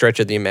by any stretch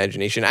of the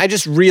imagination. I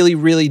just really,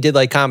 really did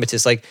like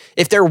Commodus. Like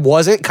if there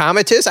wasn't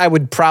Commodus, I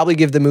would probably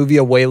give the movie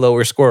a way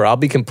lower score. I'll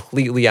be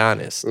completely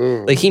honest.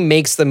 Like he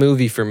makes the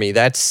movie for me.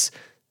 That's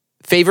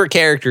favorite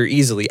character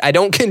easily. I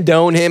don't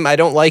condone him. I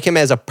don't like him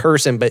as a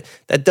person, but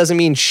that doesn't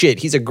mean shit.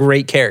 He's a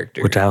great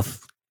character.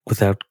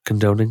 Without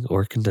condoning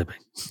or condemning.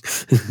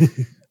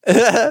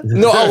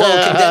 No,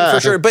 condemn for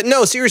sure. But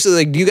no, seriously,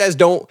 like you guys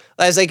don't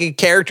as like a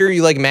character,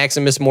 you like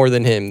Maximus more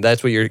than him.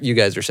 That's what you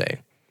guys are saying.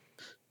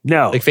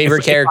 No. Like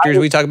favorite characters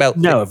we talk about.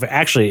 No,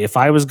 if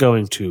I was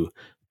going to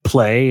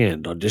play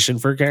and audition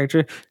for a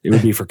character, it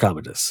would be for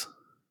Commodus.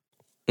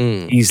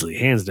 Easily,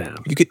 hands down.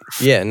 You could,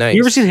 yeah, nice.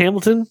 You ever seen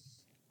Hamilton?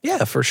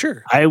 Yeah, for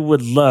sure. I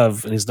would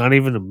love, and he's not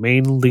even a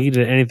main lead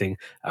in anything.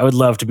 I would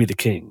love to be the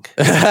king.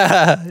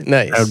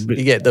 Nice.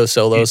 You get those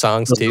solo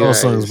songs Those too. solo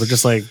songs, but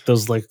just like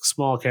those like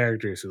small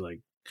characters who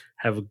like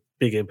have a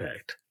big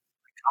impact.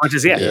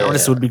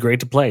 Commodus would be great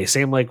to play.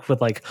 Same like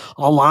with like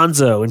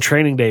Alonzo and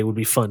Training Day would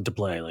be fun to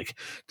play. Like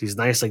these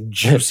nice like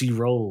juicy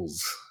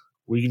roles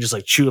where you can just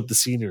like chew up the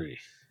scenery.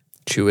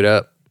 Chew it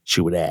up.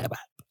 Chew it up.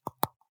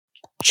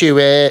 Chew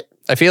it.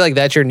 I feel like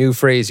that's your new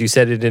phrase. You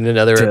said it in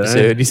another Did I?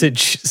 episode. You said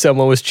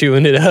someone was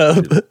chewing it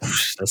up.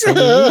 That's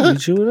how you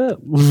chew it up.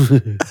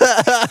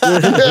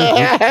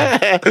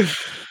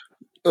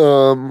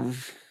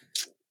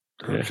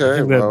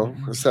 Okay, well,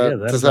 does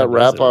that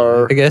wrap it.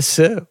 our? I guess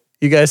so.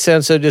 You guys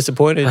sound so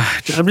disappointed.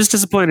 I'm just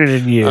disappointed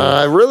in you.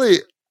 I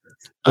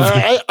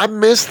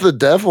miss the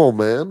devil,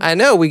 man. I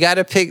know we got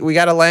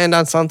to land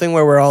on something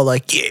where we're all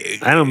like, yeah.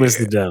 I don't miss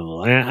the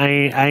devil. I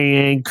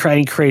ain't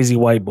crazy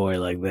white boy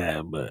like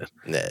that. But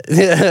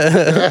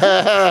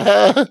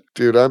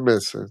Dude, I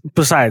miss it.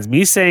 besides,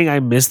 me saying I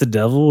miss the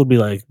devil would be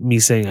like me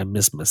saying I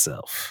miss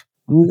myself.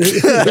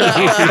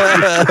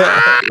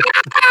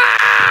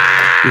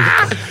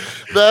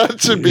 That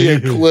should be a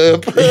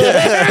clip.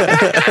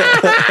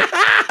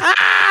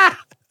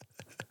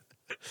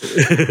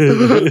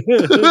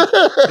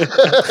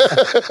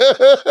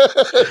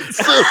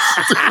 So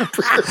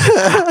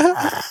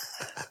stupid.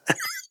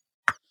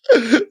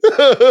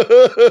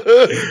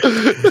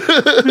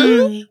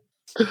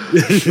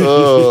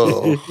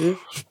 Oh,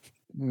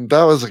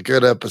 that was a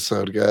good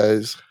episode,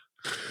 guys.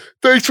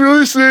 Thanks for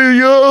listening,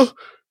 y'all.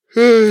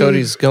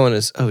 Cody's going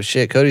as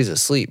Cody's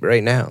asleep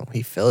right now.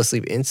 He fell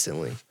asleep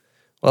instantly.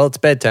 Well, it's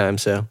bedtime,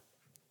 so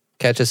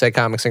catch us at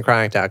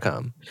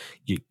comicsandchronic.com.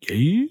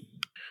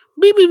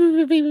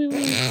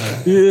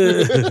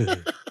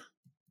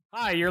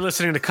 Hi, you're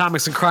listening to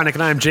Comics and Chronic,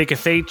 and I'm Jake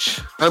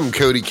FH. I'm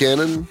Cody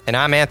Cannon. And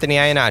I'm Anthony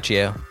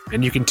Iannaccio.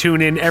 And you can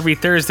tune in every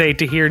Thursday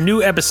to hear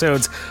new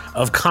episodes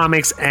of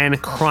Comics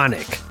and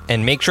Chronic.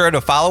 And make sure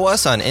to follow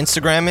us on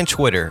Instagram and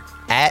Twitter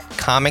at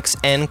Comics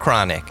and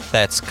Chronic.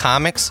 That's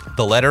comics,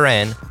 the letter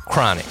N,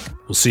 Chronic.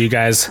 We'll see you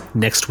guys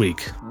next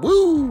week.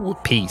 Woo!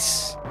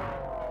 Peace.